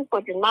scripture reference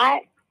for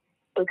tonight,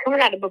 we're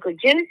coming out of the book of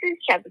Genesis,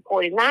 chapter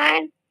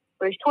 49,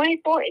 verse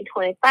 24 and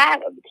 25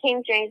 of the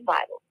King James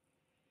Bible.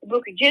 The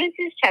book of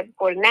Genesis, chapter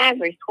 49,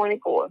 verse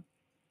 24.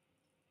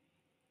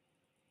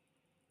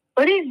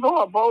 But his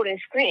bow bold and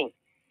strength,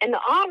 and the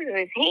arms of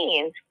his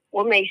hands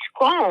were made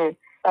strong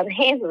by the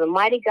hands of the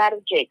mighty God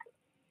of Jacob.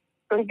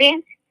 From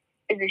thence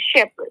is the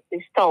shepherd,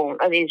 the stone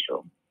of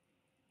Israel.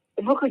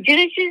 The book of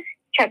Genesis,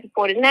 chapter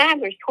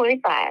 49, verse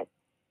 25.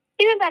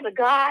 Even by the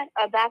God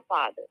of thy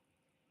father,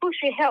 who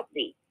shall help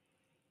thee,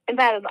 and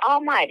by the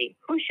Almighty,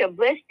 who shall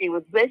bless thee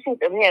with blessings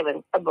of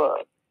heaven above,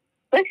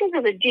 blessings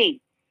of the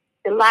deep,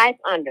 the life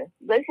under,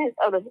 blessings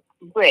of the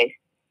breast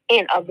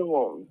and of the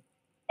womb.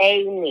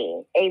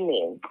 Amen.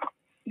 Amen.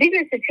 This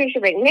is Patricia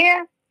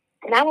McNair,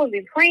 and I will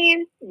be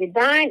praying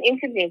divine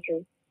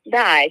intervention,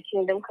 thy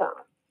kingdom come.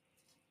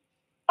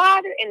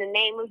 Father, in the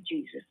name of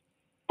Jesus,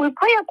 we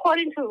pray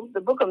according to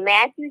the book of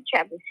Matthew,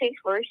 chapter 6,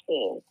 verse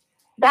 10,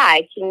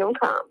 thy kingdom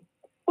come.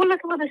 We're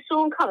looking for the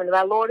soon coming of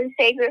our Lord and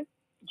Savior,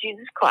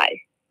 Jesus Christ.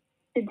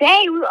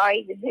 Today we are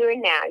even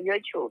hearing now, your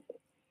children.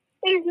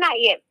 It is not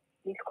yet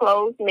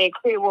disclosed, made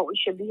clear what we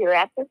should be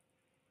hereafter,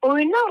 but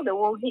we know that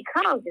when he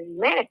comes and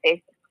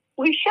manifests,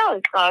 we shall,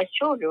 as God's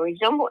children,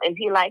 resemble and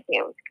be like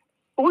him.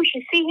 But we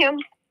should see him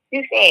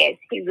just as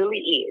he really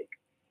is.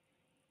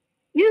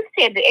 You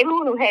said that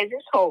everyone who has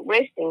his hope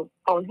resting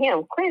on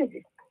him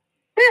cleanses,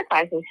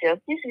 purifies himself,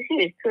 just as he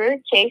is pure,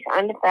 chaste,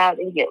 undefiled,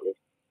 and guiltless.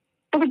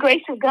 For the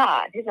grace of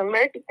God, his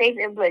unmerited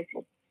favor and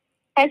blessing,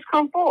 has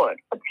come forward,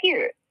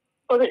 appeared,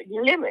 for the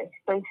deliverance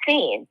from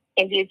sin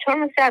and the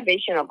eternal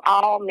salvation of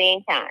all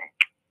mankind.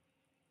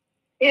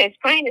 It has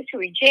trained us to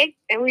reject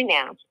and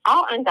renounce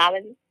all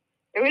ungodliness,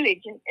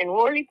 religion, and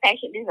worldly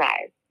passionate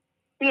desires.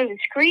 To live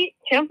discreet,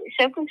 temperate,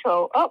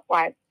 self-control,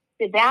 upright,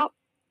 devout,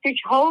 teach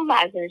whole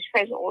lives in this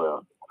present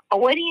world,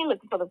 awaiting and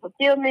looking for the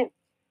fulfillment,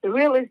 the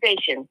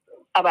realization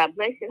of our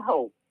blessed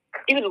hope,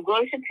 even the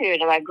glorious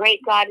appearing of our great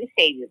God and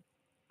Savior,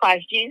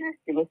 Christ Jesus,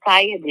 the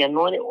Messiah, the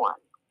Anointed One.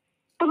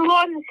 For the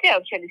Lord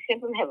himself shall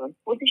descend from heaven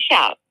with a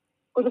shout,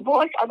 with the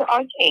voice of the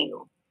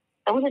archangel,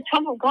 and with the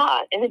trump of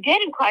God, and the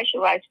dead in Christ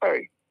shall rise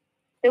first.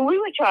 Then we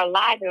which are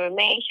alive and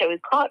remain shall be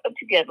caught up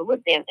together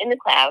with them in the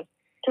clouds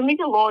to meet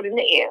the Lord in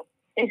the air,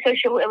 and so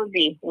shall we ever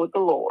be with the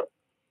Lord.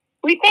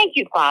 We thank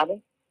you, Father,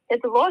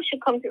 that the Lord shall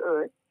come to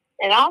earth,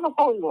 and all the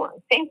holy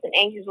ones, saints and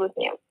angels with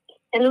him.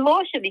 And the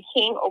Lord shall be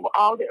king over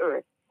all the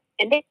earth,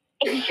 and then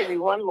he shall be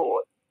one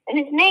Lord, and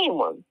his name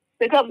one.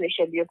 The government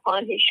shall be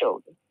upon his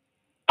shoulders.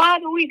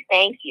 Father, we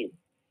thank you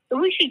that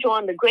we should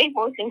join the great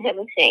voice in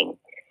heaven saying,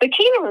 the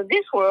kingdom of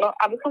this world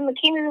are become the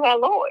kingdom of our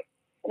Lord,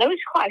 and of his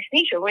Christ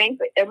he shall reign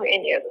forever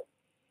and ever.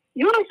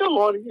 Yours, O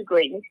Lord, is the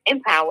greatness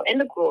and power and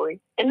the glory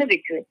and the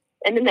victory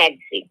and the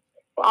majesty.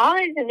 For all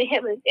that is in the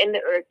heavens and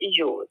the earth is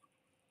yours.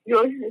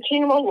 Yours is the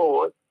kingdom, O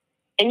Lord,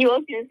 and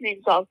yours is the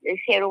exalted as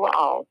head over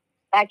all.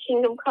 Thy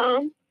kingdom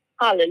come.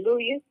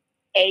 Hallelujah.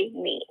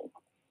 Amen.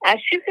 Our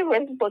scripture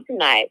reference for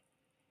tonight,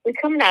 we're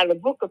coming out of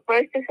the book of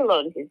 1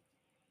 Thessalonians,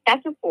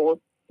 chapter 4,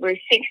 verse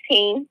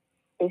 16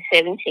 and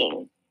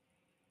 17.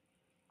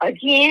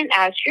 Again,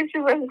 our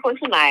scripture reference for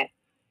tonight,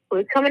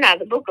 we're coming out of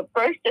the book of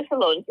 1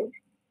 Thessalonians,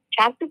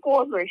 chapter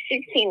 4, verse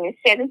 16 and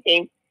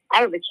 17,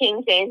 out of the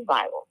King James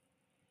Bible.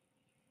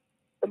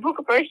 The book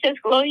of 1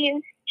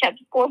 Thessalonians,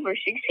 chapter 4, verse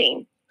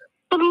 16.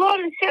 For the Lord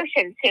himself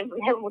shall descend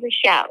from heaven with a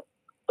shout,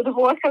 with the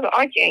voice of the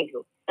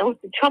archangel, and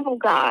with the trump of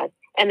God,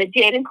 and the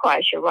dead in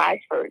Christ shall rise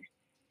first.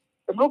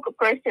 The book of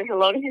 1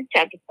 Thessalonians,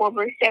 chapter 4,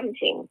 verse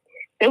 17.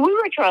 Then we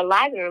which are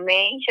alive and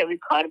remain shall be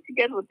caught up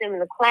together with them in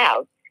the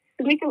clouds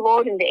to meet the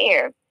Lord in the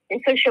air,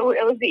 and so shall we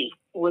ever be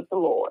with the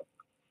Lord.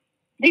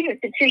 This is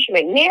Patricia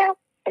McNair,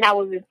 and I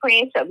will be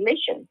praying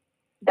submission.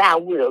 Thy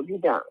will be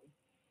done.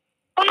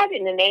 Father,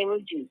 in the name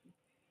of Jesus,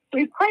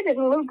 we pray that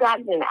the little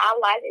God is in our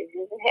life as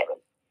is in heaven.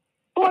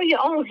 For your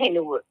own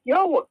handiwork,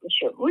 your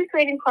workmanship,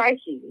 recreating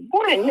Christ Jesus,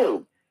 born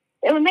anew,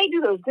 that we may do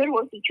those good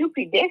works that you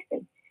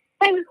predestined,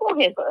 plan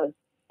beforehand for us,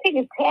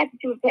 taking paths that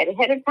you have had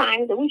ahead of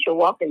time, that we shall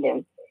walk in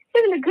them,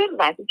 living the good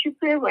life that you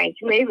prearranged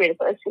and made ready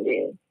for us to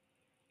live.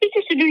 Teach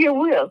us to do your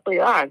will, for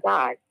you are our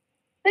God.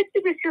 Let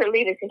the Spirit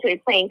lead us into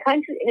a plain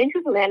country and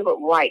into the land of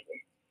uprightness.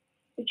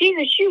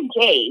 Jesus, you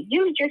gave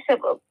yourself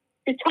up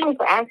to atone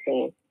for our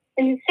sins,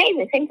 and to save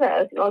and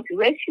sanctify us in order to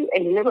rescue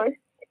and deliver us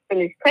from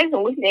this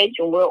present wicked age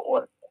and world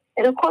order,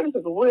 and according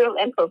to the will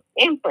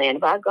and plan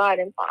of our God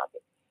and Father.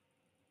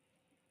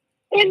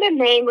 In the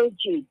name of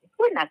Jesus,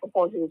 we're not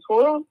conformed to this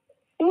world,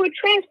 but we're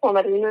transformed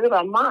by the renewal of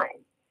our mind.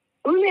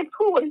 We may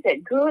prove what is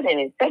that good and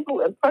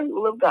acceptable and perfect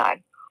will of God.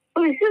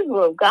 For this is the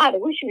will of God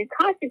that we should be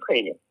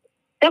consecrated,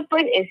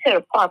 separated, and set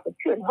apart for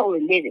pure and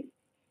holy living.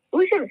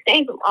 We should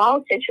abstain from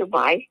all sexual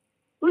vice.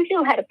 We should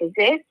know how to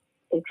possess,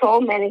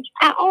 control, manage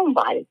our own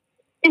body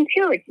in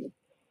purity,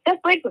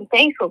 separate from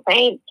things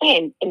profane,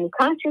 and in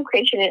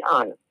consecration and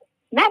honor,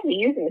 not be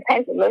using the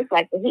passive lust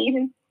like the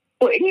heathen,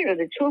 or any of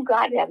the true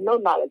God that have no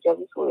knowledge of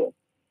his will.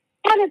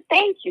 Father,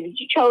 thank you that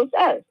you chose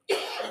us.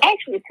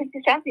 Actually, took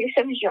this out for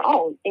yourself as your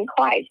own in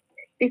Christ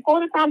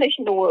before the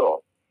foundation of the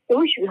world, that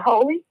we should be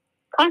holy,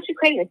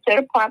 consecrated, and set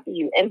apart for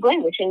you, and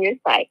blameless in your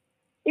sight,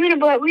 even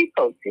above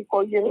reproach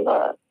before you in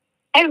love.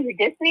 Having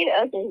predestinated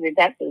us as the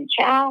adopted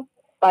child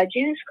by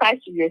Jesus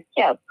Christ of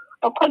yourself,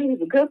 according to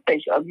the good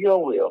pleasure of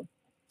your will.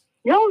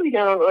 Your will be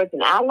done on earth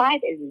in our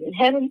life as it is in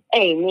heaven.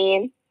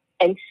 Amen.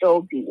 And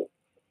so be it.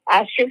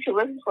 Our scripture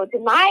reference for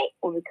tonight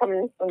will be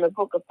coming from the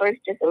book of 1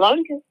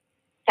 Thessalonians,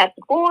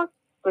 chapter 4,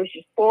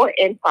 verses 4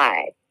 and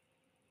 5.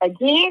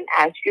 Again,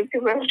 our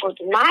scripture reference for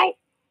tonight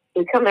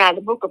will be coming out of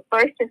the book of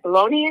 1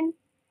 Thessalonians,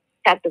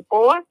 chapter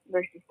 4,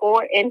 verses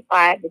 4 and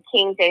 5, the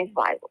King James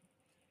Bible.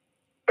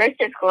 1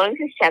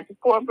 Thessalonians, chapter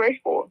 4, verse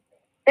 4.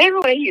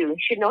 Everyone of you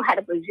should know how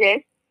to possess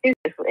his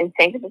in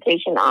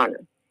sanctification and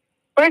honor.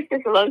 1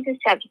 Thessalonians,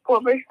 chapter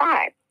 4, verse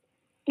 5.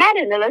 Not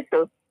in the lust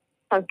of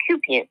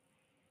concupiscence,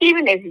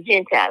 even as the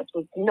Gentiles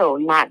which know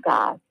not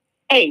God.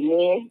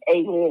 Amen,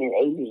 amen, and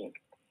amen.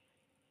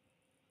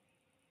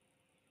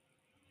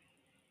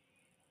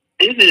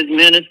 This is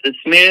Minister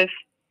Smith,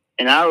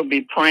 and I will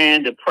be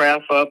praying the prayer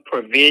for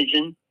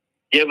provision.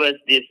 Give us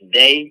this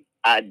day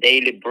our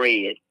daily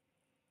bread.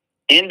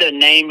 In the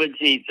name of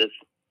Jesus,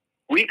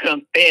 we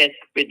confess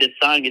with the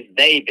psalmist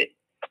David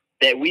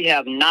that we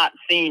have not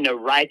seen the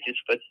righteous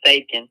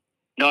forsaken,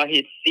 nor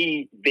his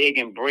seed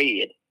begging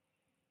bread.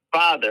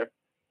 Father,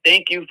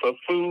 thank you for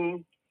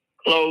food,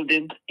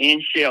 clothing,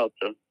 and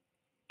shelter.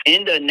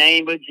 In the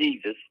name of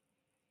Jesus,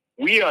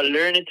 we are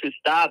learning to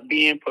stop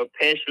being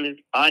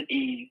perpetually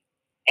uneasy,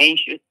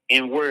 anxious,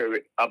 and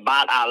worried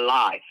about our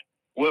life,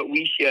 what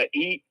we shall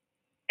eat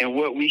and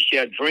what we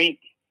shall drink,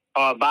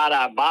 or about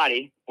our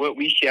body, what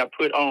we shall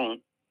put on.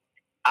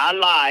 Our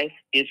life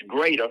is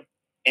greater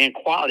in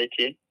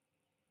quality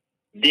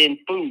than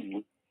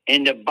food,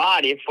 and the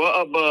body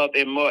far above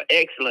and more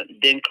excellent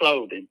than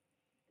clothing.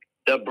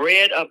 The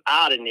bread of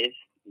idleness,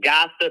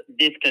 gossip,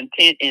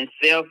 discontent, and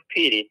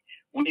self-pity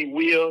we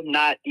will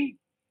not eat.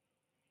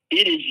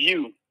 It is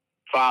you,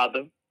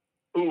 Father,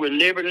 who will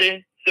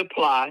liberally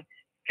supply,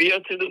 fill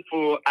to the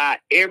full our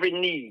every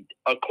need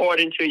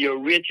according to your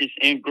riches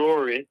and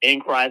glory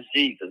in Christ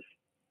Jesus.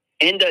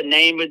 In the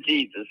name of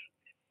Jesus,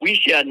 we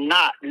shall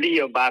not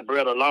live by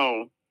bread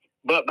alone,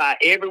 but by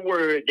every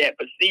word that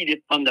proceedeth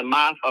from the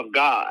mouth of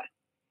God.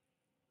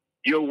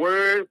 Your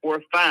words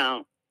were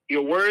found,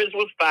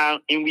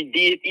 and we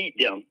did eat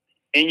them.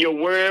 And your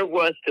word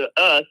was to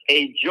us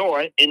a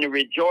joy and the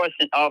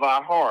rejoicing of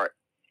our heart.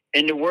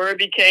 And the word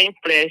became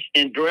flesh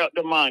and dwelt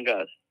among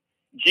us.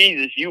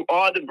 Jesus, you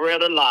are the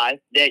bread of life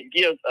that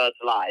gives us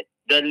life,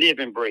 the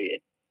living bread.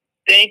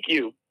 Thank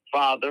you,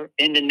 Father,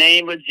 in the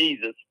name of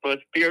Jesus, for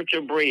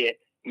spiritual bread,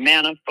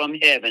 manna from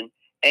heaven.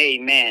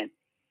 Amen.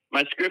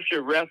 My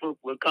scripture reference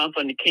will come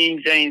from the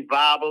King James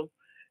Bible,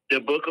 the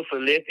book of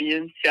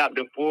Philippians,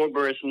 chapter 4,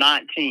 verse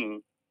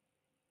 19.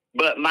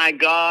 But my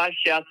God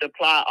shall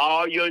supply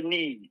all your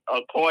needs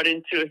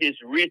according to his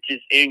riches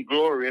in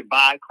glory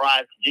by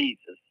Christ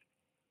Jesus.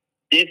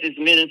 This is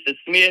Minister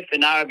Smith,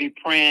 and I will be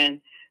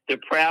praying the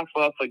prayer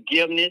for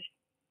forgiveness.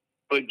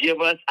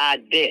 Forgive us our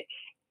debts.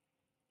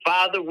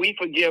 Father, we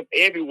forgive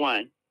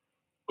everyone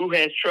who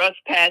has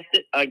trespassed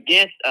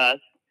against us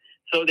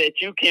so that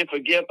you can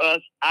forgive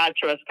us our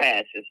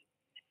trespasses.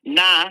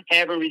 Now,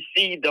 having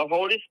received the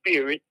Holy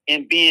Spirit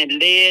and being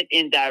led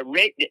and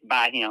directed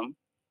by him,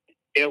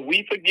 if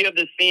we forgive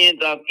the sins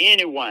of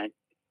anyone,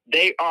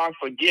 they are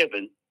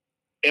forgiven.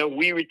 If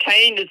we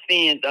retain the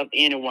sins of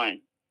anyone,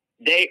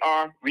 they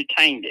are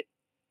retained.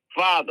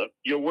 Father,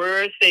 your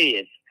word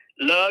says,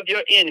 love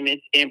your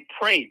enemies and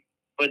pray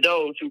for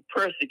those who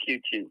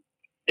persecute you.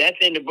 That's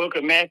in the book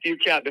of Matthew,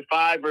 chapter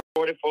 5, verse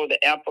 44,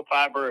 the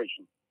Amplified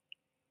Version.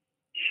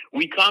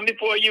 We come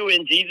before you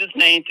in Jesus'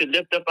 name to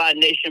lift up our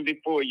nation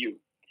before you.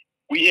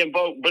 We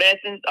invoke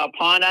blessings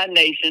upon our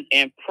nation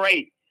and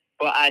pray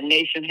for our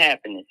nation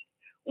happiness.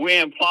 We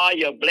implore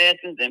your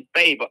blessings and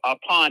favor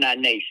upon our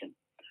nation.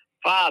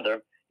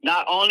 Father,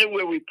 not only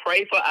will we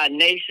pray for our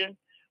nation,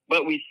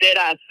 but we set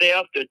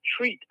ourselves to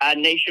treat our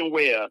nation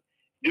well,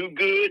 do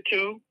good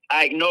to,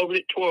 act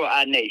nobly toward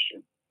our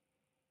nation.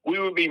 We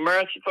will be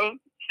merciful,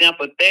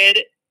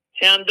 sympathetic,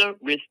 tender,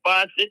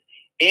 responsive,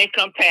 and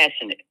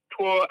compassionate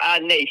toward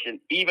our nation,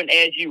 even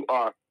as you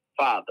are,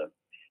 Father.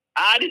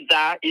 Our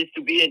desire is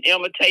to be an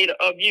imitator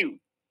of you,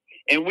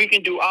 and we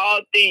can do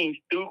all things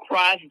through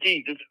Christ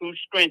Jesus who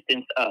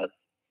strengthens us.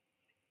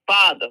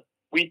 Father,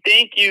 we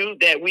thank you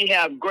that we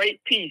have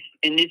great peace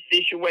in this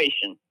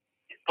situation,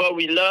 for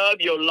we love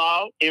your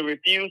law and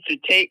refuse to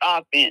take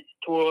offense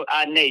toward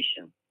our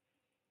nation.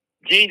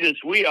 Jesus,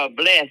 we are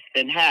blessed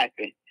and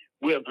happy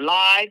with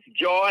life,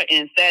 joy,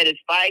 and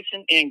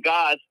satisfaction in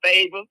God's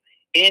favor,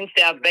 in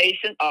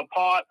salvation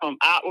apart from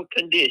outward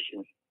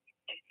conditions,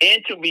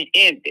 and to be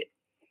envied,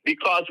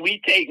 because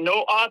we take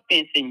no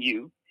offense in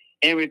you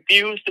and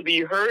refuse to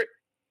be hurt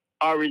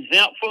or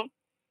resentful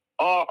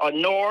or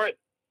annoyed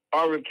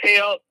or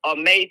repelled or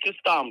made to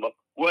stumble,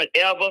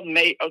 whatever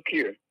may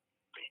occur.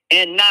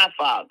 And now,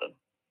 Father,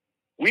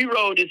 we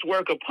roll this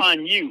work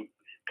upon you,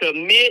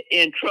 commit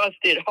and trust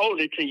it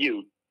wholly to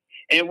you.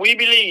 And we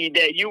believe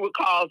that you will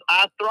cause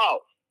our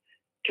thoughts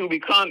to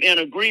become in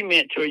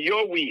agreement to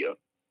your will.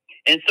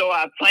 And so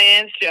our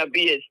plans shall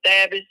be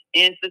established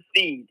and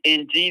succeed.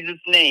 In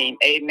Jesus' name,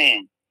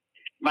 amen.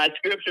 My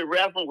scripture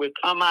reference will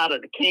come out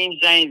of the King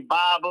James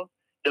Bible,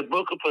 the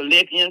book of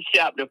Philippians,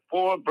 chapter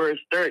 4, verse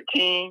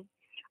 13.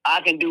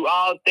 I can do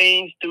all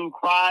things through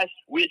Christ,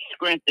 which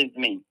strengthens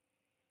me.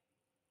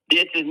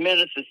 This is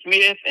Minister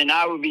Smith, and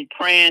I will be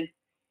praying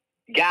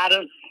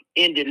guidance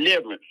in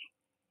deliverance.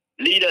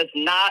 Lead us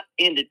not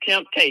into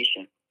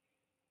temptation.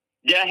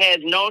 There has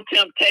no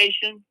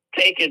temptation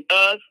taken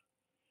us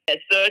as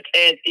such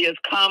as is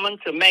common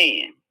to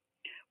man.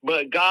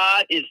 But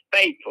God is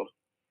faithful,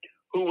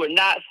 who will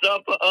not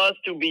suffer us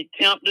to be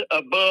tempted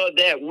above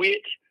that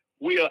which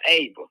we are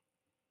able,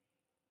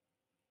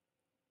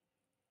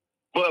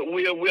 but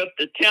will with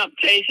the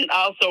temptation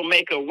also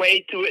make a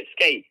way to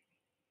escape,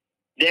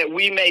 that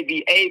we may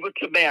be able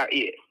to bear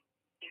it.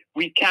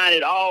 We count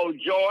it all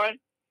joy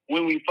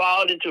when we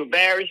fall into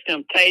various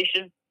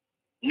temptations,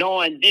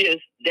 knowing this,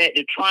 that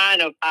the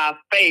trying of our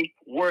faith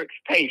works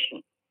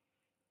patience.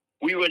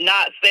 We will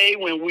not say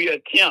when we are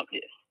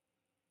tempted,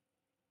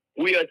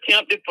 we are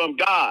tempted from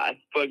God,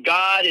 for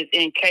God is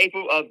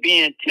incapable of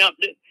being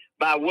tempted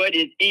by what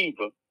is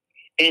evil,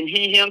 and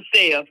he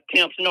himself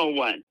tempts no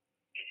one.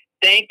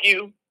 Thank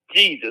you,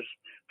 Jesus,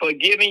 for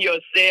giving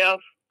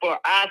yourself for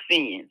our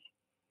sins,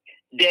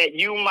 that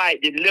you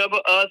might deliver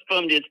us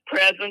from this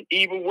present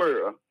evil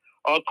world,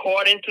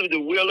 according to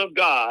the will of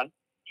God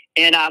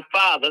and our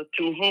Father,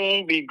 to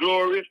whom be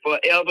glory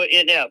forever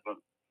and ever.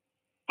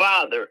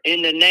 Father,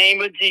 in the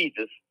name of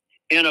Jesus,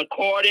 and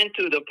according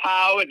to the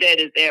power that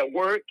is at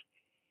work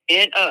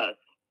in us,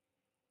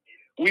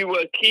 we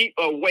will keep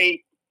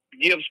awake,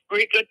 give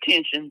strict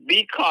attention,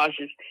 be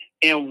cautious,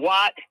 and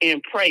watch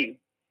and pray,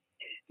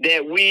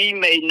 that we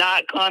may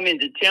not come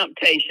into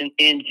temptation.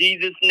 In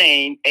Jesus'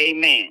 name,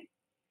 amen.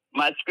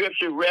 My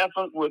scripture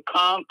reference will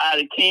come out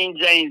of King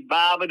James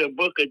Bible, the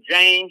book of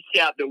James,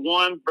 chapter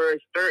 1, verse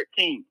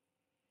 13.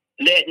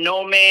 Let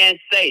no man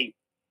say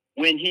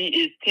when he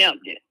is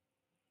tempted,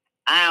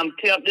 I am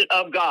tempted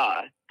of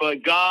God, for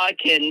God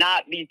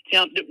cannot be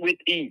tempted with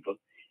evil,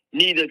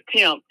 neither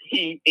tempt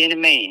he any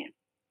man.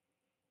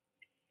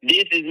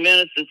 This is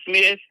Minister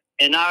Smith,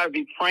 and I will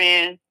be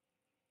praying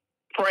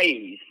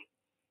praise.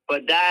 For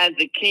thine is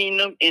the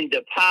kingdom and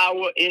the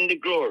power and the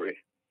glory.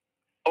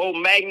 Oh,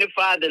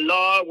 magnify the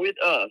Lord with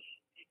us,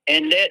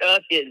 and let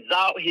us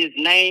exalt his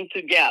name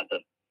together.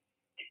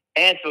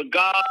 As for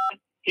God,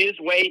 his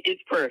way is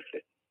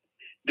perfect.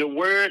 The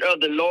word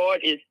of the Lord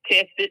is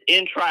tested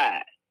and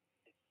tried.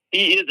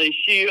 He is a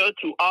shield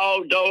to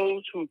all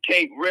those who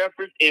take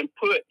refuge and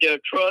put their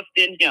trust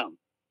in him.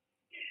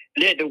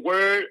 Let the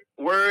words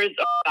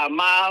of our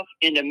mouth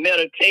and the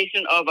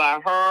meditation of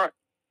our heart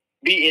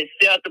be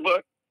acceptable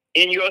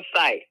in your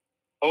sight,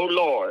 O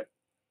Lord,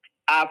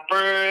 our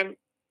firm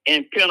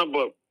and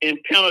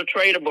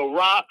impenetrable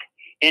rock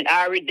and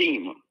our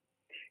Redeemer.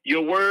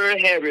 Your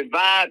word has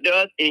revived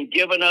us and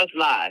given us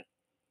life.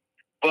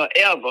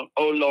 Forever,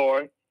 O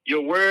Lord,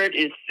 your word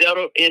is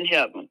settled in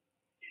heaven.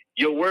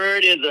 Your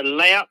word is a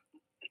lamp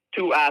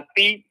to our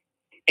feet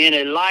and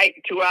a light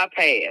to our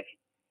path.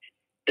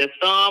 The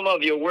sum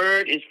of your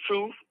word is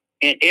truth,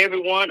 and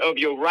every one of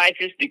your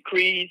righteous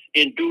decrees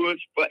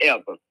endures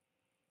forever.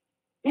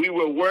 We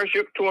will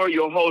worship toward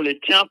your holy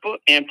temple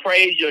and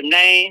praise your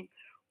name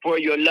for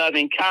your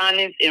loving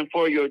kindness and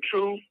for your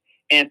truth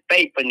and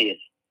faithfulness.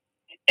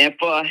 And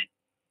for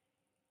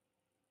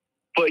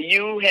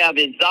you have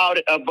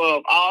exalted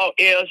above all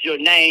else your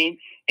name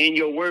and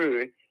your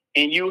word,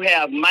 and you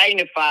have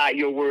magnified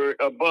your word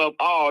above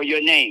all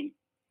your name.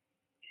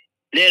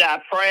 Let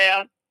our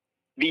prayer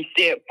be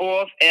set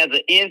forth as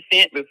an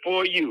incense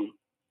before you,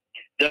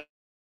 the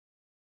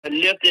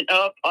lifting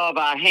up of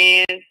our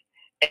hands.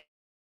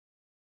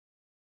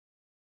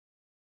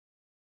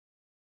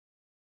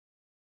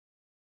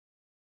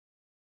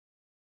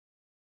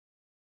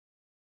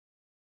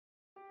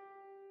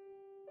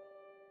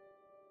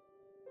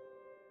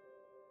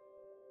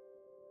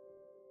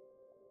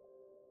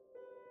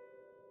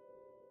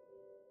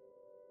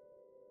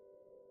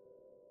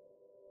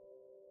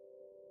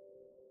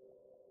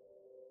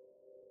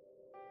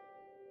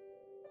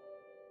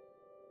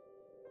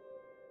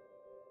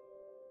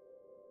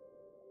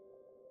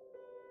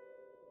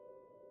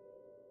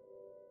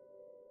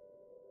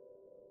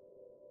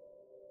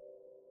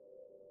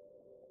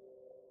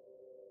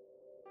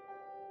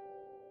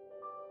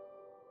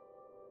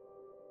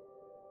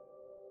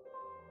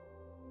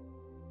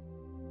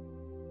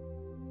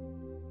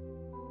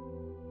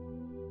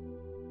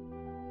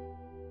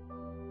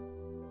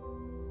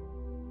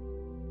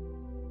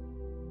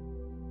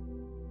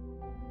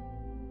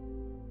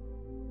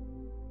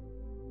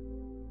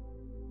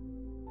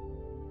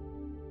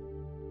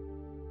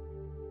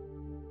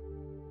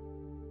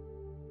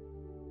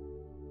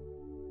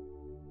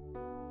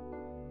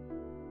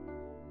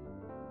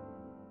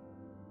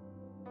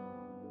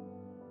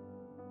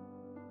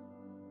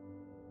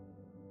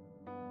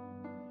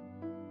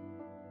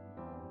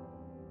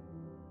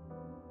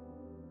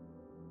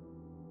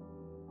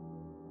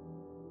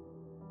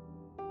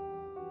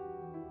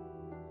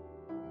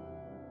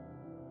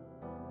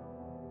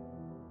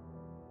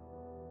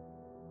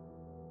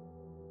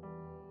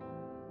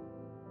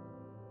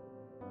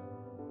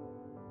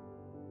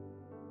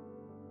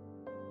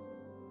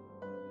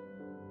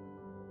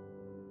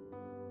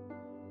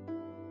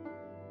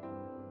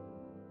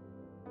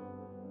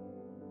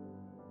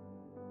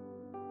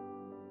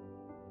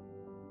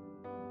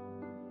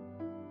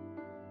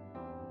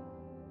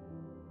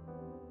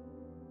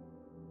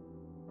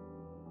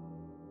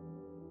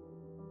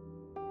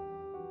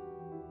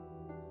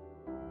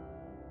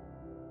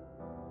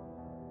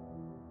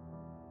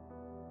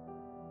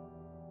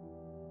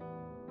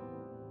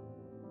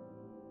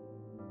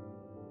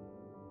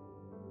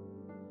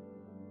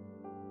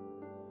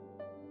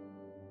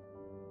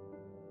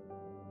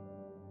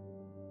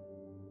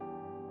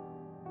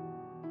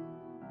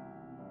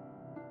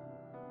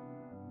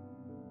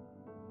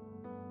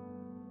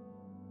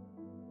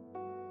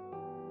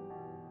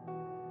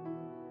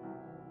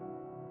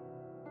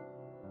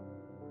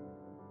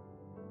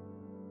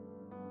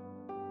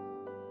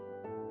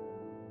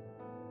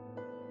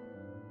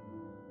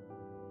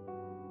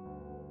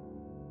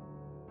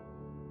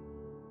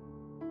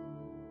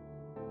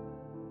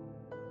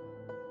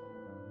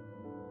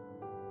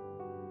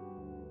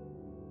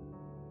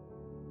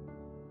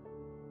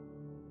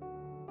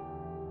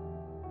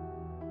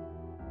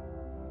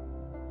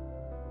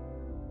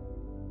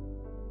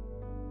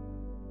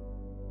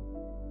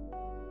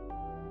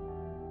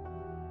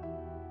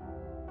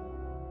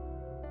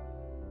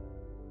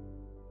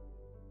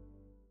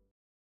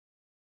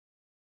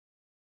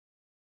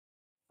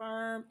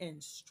 firm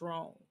and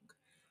strong.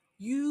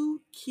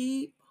 You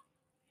keep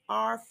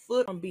our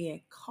foot from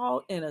being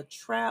caught in a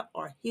trap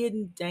or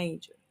hidden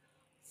danger.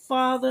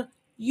 Father,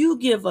 you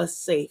give us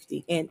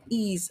safety and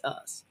ease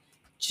us.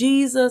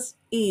 Jesus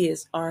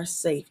is our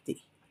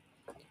safety.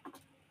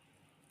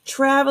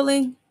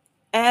 Traveling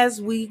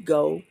as we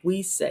go,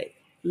 we say,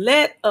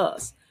 let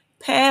us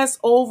pass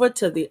over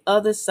to the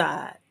other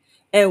side.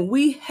 And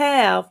we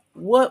have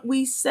what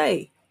we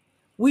say.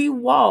 We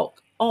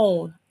walk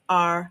on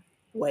our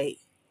way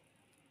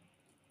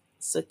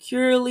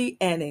securely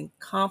and in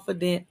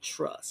confident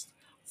trust.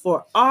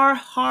 For our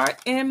heart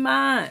and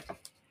mind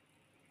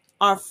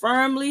are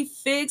firmly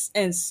fixed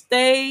and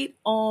stayed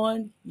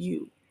on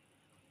you.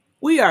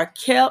 We are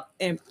kept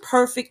in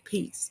perfect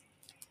peace,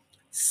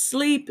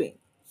 sleeping.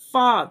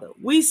 Father,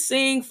 we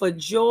sing for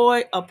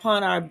joy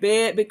upon our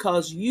bed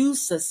because you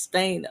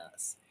sustain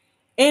us.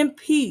 In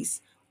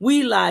peace,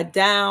 we lie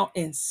down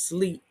and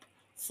sleep.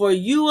 For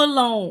you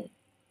alone,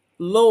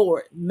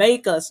 Lord,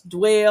 make us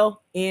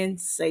dwell in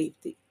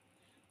safety.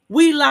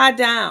 We lie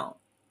down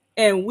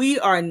and we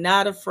are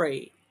not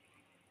afraid.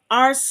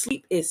 Our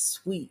sleep is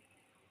sweet,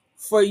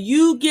 for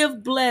you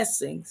give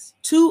blessings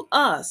to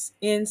us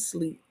in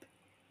sleep.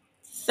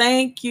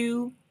 Thank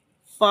you,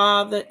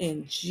 Father,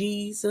 in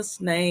Jesus'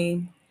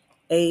 name.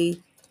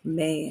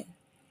 Amen.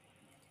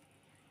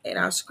 And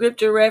our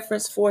scripture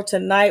reference for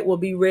tonight will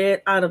be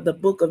read out of the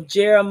book of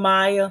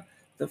Jeremiah,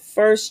 the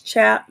 1st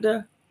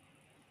chapter,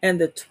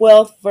 and the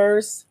 12th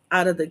verse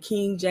out of the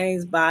King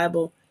James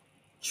Bible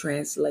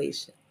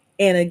translation.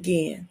 And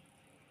again,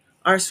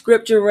 our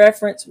scripture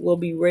reference will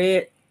be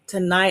read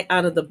tonight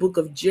out of the book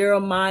of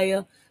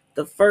Jeremiah,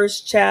 the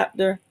 1st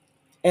chapter,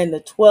 and the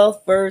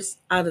 12th verse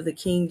out of the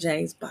King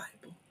James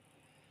Bible.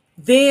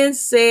 Then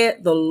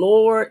said the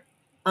Lord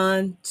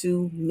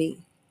unto me,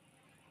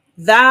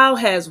 Thou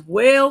hast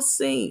well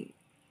seen,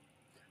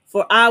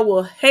 for I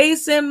will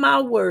hasten my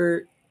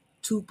word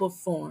to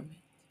perform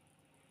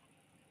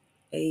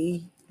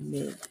it.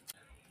 Amen.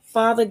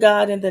 Father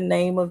God, in the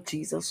name of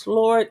Jesus,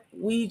 Lord,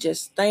 we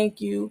just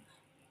thank you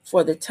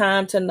for the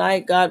time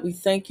tonight. God, we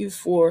thank you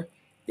for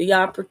the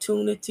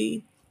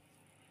opportunity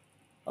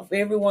of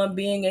everyone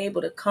being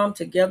able to come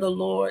together,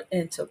 Lord,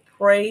 and to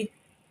pray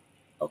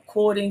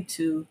according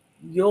to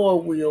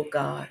your will,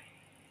 God.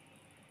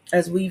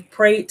 As we've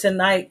prayed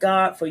tonight,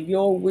 God, for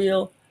your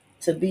will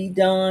to be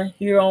done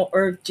here on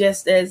earth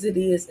just as it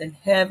is in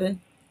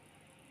heaven.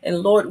 And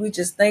Lord, we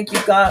just thank you,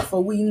 God,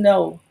 for we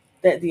know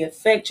that the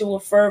effectual,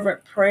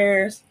 fervent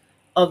prayers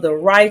of the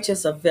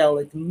righteous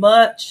availeth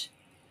much.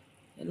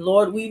 And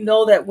Lord, we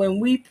know that when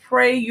we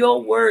pray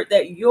your word,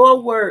 that your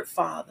word,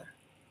 Father,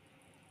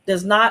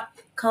 does not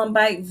come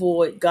back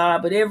void,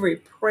 God, but every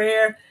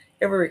prayer,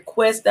 every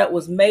request that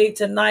was made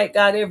tonight,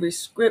 God, every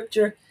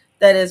scripture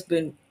that has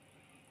been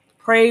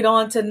prayed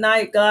on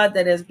tonight, God,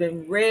 that has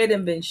been read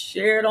and been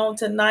shared on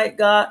tonight,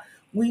 God,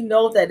 we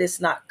know that it's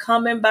not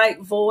coming back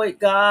void,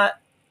 God,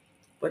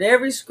 but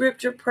every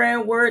scripture, prayer,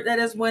 and word that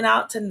has went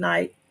out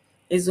tonight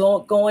is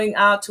going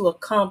out to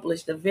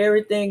accomplish the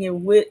very thing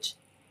in which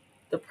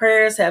the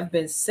prayers have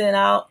been sent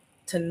out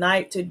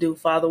tonight to do.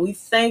 Father, we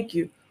thank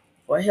you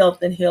for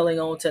health and healing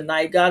on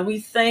tonight. God, we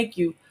thank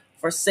you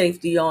for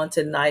safety on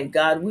tonight.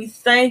 God, we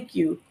thank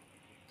you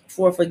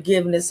for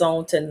forgiveness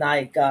on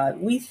tonight.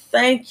 God, we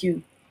thank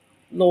you,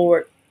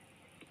 Lord,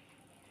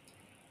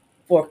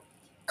 for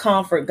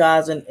comfort,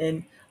 God,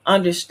 and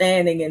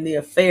understanding in the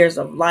affairs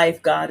of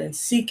life, God, and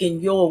seeking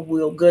your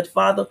will. Good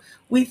Father,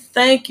 we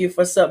thank you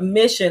for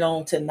submission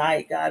on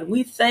tonight, God.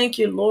 We thank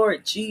you,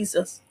 Lord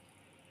Jesus,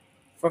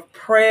 for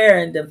prayer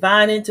and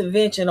divine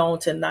intervention on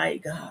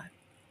tonight, God.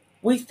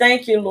 We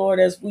thank you, Lord,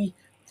 as we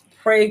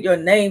pray your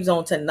names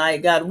on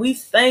tonight, God. We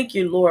thank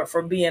you, Lord,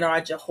 for being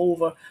our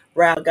Jehovah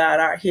Rapha, God,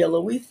 our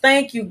healer. We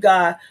thank you,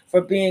 God,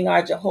 for being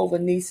our Jehovah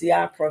Nisi,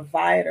 our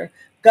provider.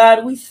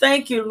 God, we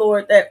thank you,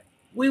 Lord, that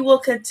we will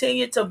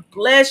continue to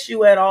bless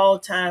you at all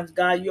times,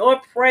 God. Your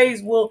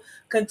praise will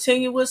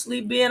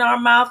continuously be in our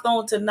mouth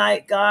on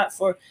tonight, God,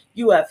 for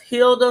you have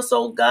healed us,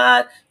 oh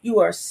God. You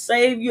are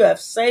saved. You have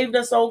saved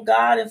us, oh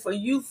God. And for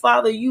you,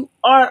 Father, you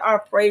are our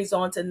praise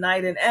on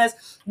tonight. And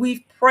as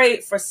we've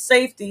prayed for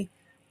safety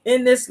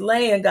in this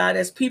land, God,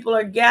 as people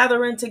are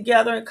gathering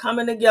together and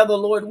coming together,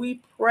 Lord,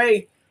 we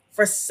pray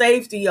for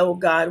safety, oh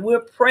God. We're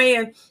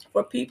praying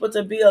for people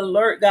to be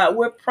alert, God.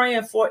 We're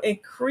praying for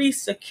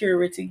increased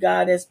security,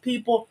 God, as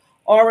people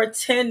are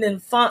attending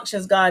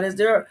functions, God, as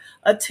they're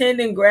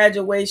attending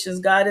graduations,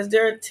 God, as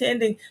they're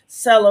attending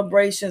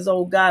celebrations,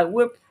 oh God.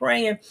 We're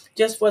praying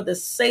just for the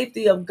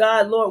safety of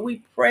God, Lord.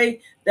 We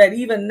pray that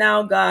even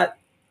now, God,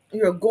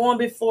 you're going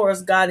before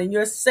us, God, and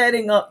you're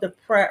setting up the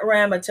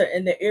parameter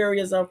in the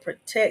areas of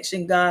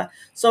protection, God,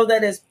 so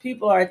that as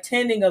people are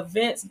attending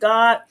events,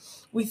 God,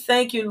 we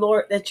thank you,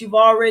 Lord, that you've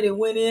already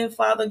went in,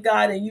 Father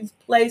God, and you've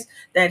placed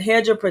that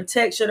hedge of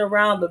protection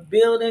around the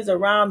buildings,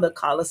 around the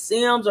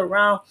coliseums,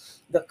 around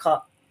the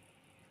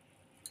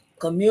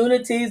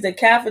communities, the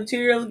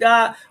cafeterias,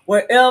 God,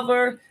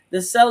 wherever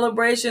the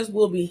celebrations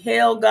will be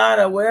held, God,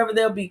 or wherever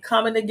they'll be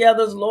coming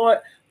together, Lord.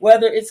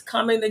 whether it's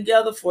coming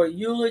together for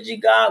eulogy,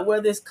 God,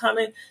 whether it's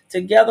coming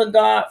together,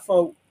 God,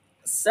 for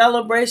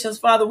celebrations,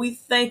 Father, we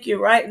thank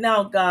you right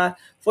now, God,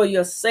 for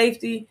your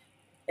safety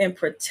and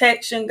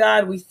protection,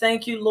 God. We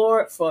thank you,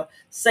 Lord, for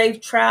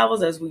safe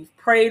travels as we've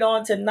prayed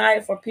on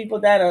tonight, for people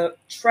that are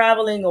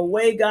traveling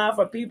away, God,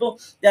 for people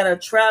that are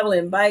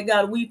traveling by,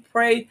 God. We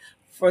pray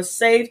for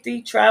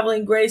safety,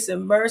 traveling grace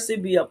and mercy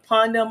be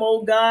upon them,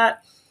 oh God,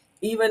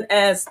 even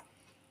as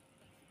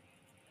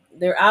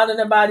they're out and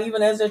about,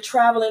 even as they're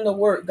traveling to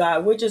work,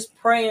 God. We're just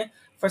praying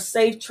for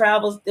safe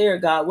travels there,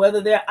 God.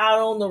 Whether they're out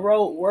on the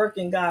road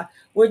working, God,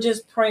 we're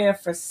just praying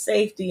for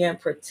safety and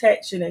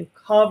protection and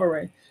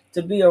covering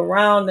to be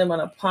around them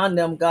and upon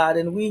them, God.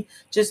 And we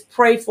just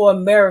pray for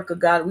America,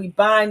 God. We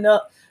bind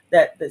up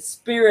that the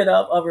spirit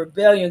of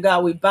rebellion,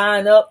 God. We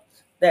bind up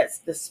that's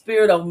the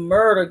spirit of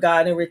murder,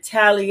 God, and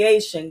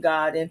retaliation,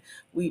 God. And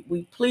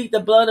we plead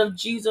the blood of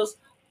Jesus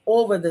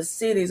over the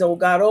cities, oh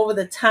God, over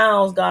the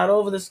towns, God,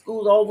 over the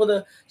schools, over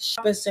the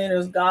shopping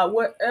centers, God,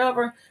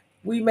 wherever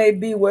we may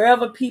be,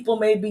 wherever people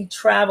may be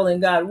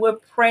traveling, God, we're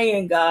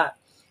praying, God,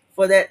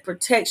 for that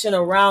protection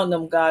around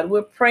them, God.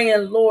 We're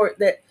praying, Lord,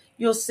 that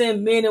you'll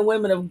send men and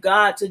women of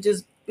God to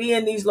just be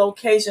in these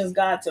locations,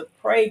 God, to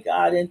pray,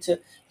 God, and to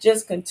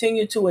just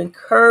continue to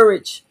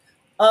encourage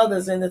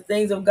others in the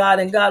things of God.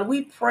 And God,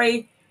 we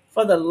pray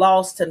for the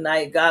lost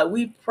tonight, God.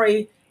 We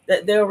pray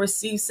that they'll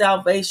receive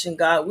salvation,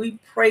 God. We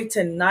pray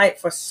tonight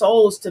for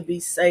souls to be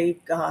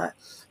saved, God,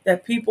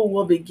 that people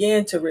will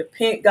begin to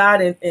repent,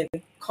 God, and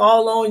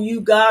call on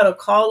you, God, or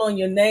call on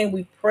your name.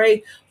 We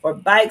pray for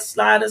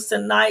backsliders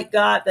tonight,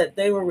 God, that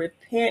they will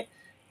repent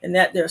and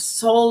that their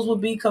souls will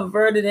be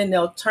converted and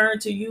they'll turn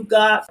to you,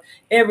 God, for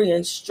every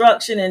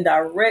instruction and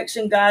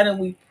direction, God. And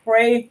we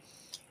pray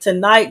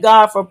tonight,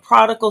 God, for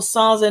prodigal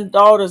sons and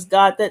daughters,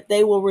 God, that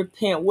they will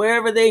repent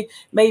wherever they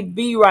may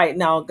be right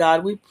now,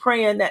 God. We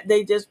praying that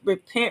they just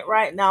repent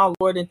right now,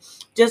 Lord, and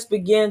just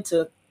begin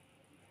to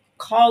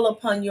call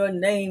upon your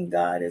name,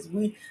 God, as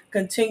we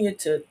continue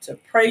to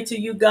pray to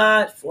you,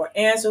 God, for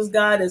answers,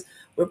 God, as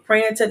we're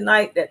praying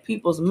tonight that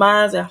people's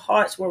minds and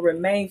hearts will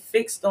remain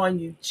fixed on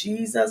you,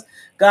 Jesus.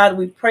 God,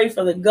 we pray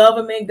for the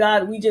government,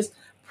 God. We just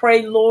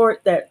pray, Lord,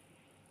 that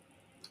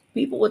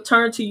people will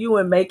turn to you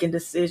in making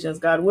decisions,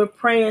 God. We're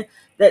praying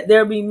that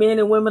there be men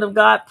and women of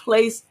God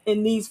placed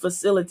in these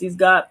facilities,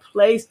 God,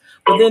 placed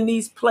within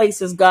these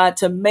places, God,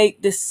 to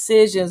make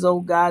decisions, oh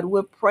God.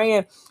 We're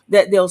praying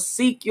that they'll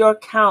seek your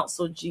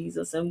counsel,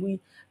 Jesus. And we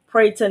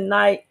pray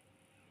tonight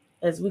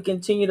as we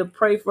continue to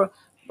pray for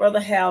Brother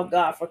Hal,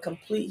 God, for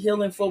complete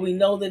healing, for we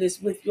know that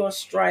it's with your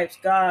stripes,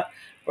 God.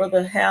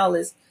 Brother Hal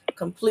is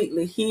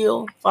completely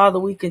healed. Father,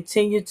 we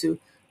continue to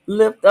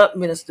lift up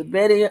Minister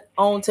Betty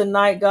on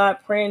tonight, God,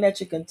 praying that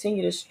you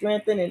continue to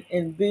strengthen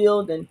and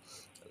build and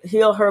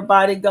heal her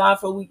body, God,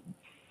 for we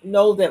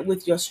know that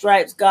with your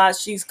stripes, God,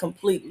 she's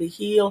completely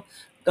healed.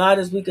 God,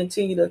 as we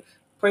continue to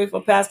pray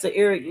for Pastor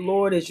Eric,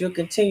 Lord, as you're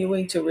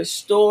continuing to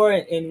restore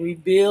and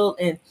rebuild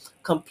and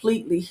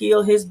completely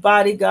heal his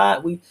body,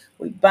 God, we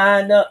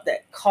bind up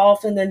that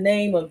cough in the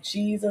name of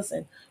Jesus.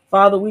 And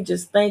Father, we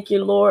just thank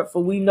you, Lord,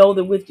 for we know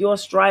that with your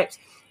stripes,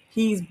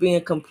 he's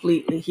being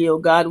completely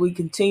healed. God, we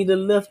continue to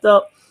lift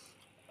up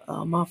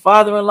my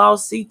father-in-law,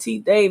 C.T.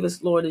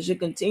 Davis, Lord, as you're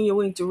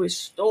continuing to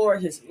restore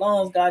his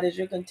lungs, God, as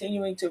you're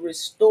continuing to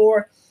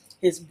restore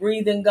his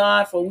breathing,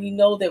 God, for we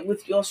know that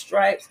with your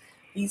stripes,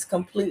 he's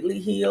completely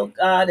healed,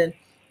 God. And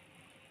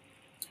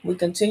we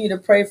continue to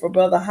pray for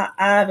Brother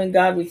Ivan,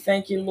 God. We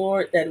thank you,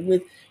 Lord, that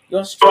with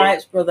your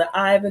stripes, Brother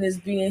Ivan is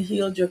being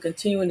healed. You're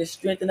continuing to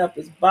strengthen up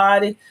his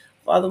body.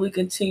 Father, we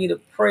continue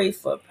to pray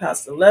for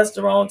Pastor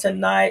Lester on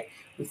tonight.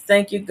 We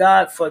thank you,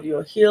 God, for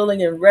your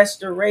healing and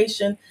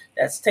restoration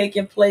that's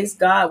taking place,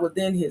 God,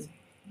 within his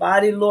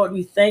body, Lord.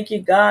 We thank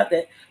you, God,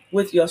 that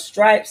with your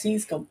stripes,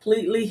 he's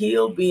completely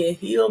healed,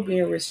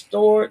 being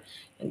restored.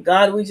 And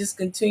God, we just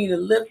continue to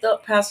lift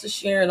up Pastor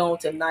Sharon on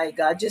tonight,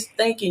 God, just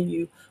thanking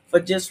you for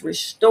just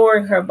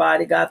restoring her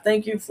body, God.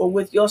 Thank you for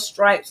with your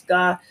stripes,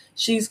 God,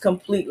 she's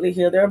completely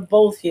healed. They're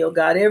both healed,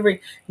 God.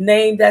 Every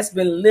name that's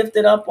been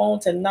lifted up on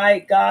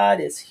tonight,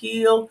 God, is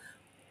healed.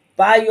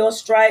 By your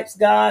stripes,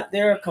 God,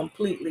 they're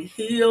completely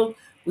healed.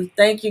 We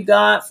thank you,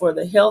 God, for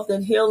the health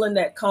and healing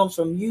that comes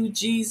from you,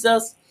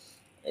 Jesus.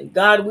 And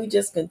God, we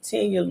just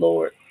continue,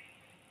 Lord,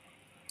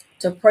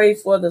 to pray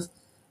for the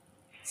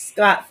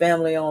Scott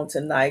family on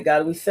tonight.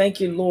 God, we thank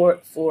you,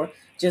 Lord, for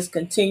just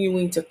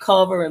continuing to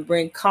cover and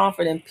bring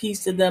comfort and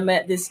peace to them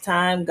at this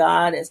time,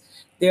 God, as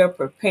they're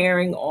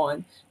preparing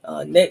on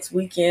next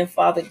weekend,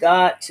 Father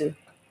God, to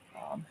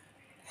um,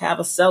 have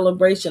a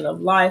celebration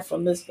of life for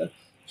Mr.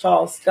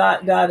 Charles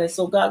Scott, God. And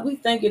so, God, we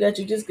thank you that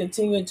you're just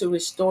continuing to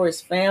restore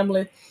his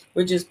family.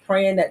 We're just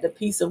praying that the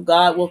peace of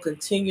God will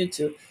continue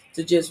to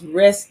just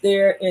rest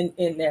there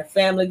in their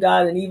family,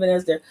 God. And even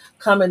as they're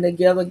coming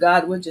together,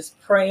 God, we're just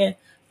praying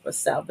for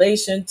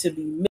salvation to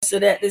be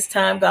ministered at this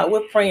time, God.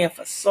 We're praying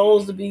for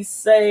souls to be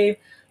saved.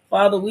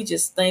 Father, we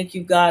just thank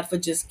you, God, for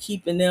just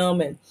keeping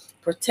them and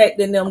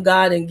protecting them,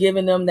 God, and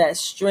giving them that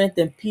strength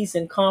and peace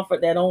and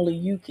comfort that only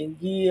you can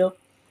give.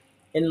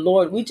 And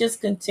Lord, we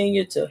just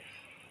continue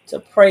to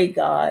pray,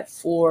 God,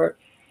 for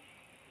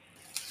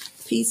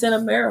peace in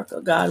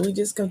America, God. We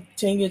just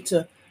continue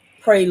to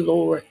pray,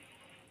 Lord,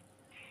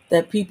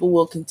 that people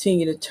will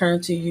continue to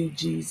turn to you,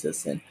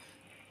 Jesus. And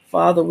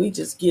Father, we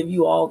just give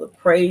you all the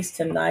praise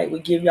tonight. We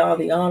give you all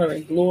the honor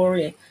and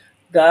glory. And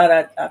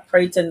God, I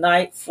pray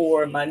tonight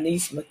for my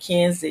niece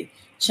Mackenzie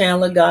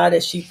Chandler, God,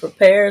 as she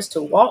prepares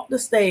to walk the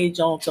stage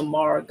on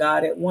tomorrow,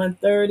 God, at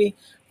 1:30.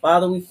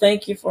 Father, we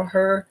thank you for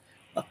her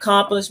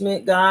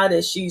accomplishment, God,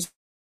 as she's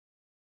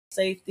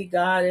safety,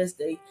 God, as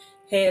they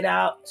head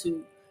out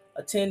to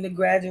attend the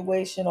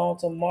graduation on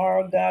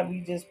tomorrow. God,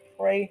 we just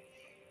pray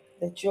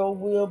that your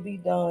will be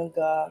done,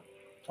 God,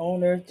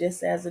 on earth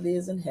just as it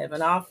is in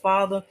heaven. Our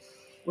Father,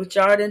 which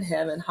art in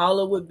heaven,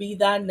 hallowed be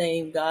thy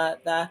name, God.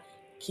 Thy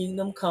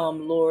kingdom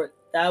come, Lord.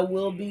 Thy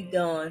will be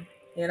done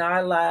in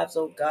our lives,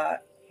 oh God,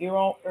 here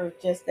on earth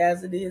just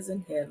as it is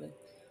in heaven.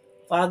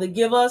 Father,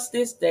 give us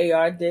this day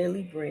our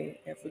daily bread,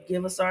 and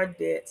forgive us our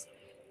debts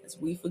as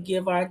we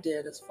forgive our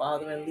debtors,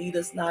 Father, and lead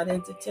us not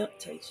into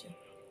temptation,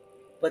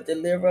 but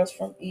deliver us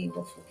from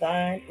evil. For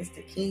thine is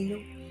the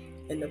kingdom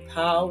and the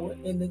power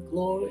and the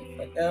glory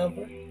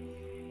forever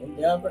and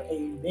ever.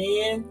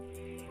 Amen.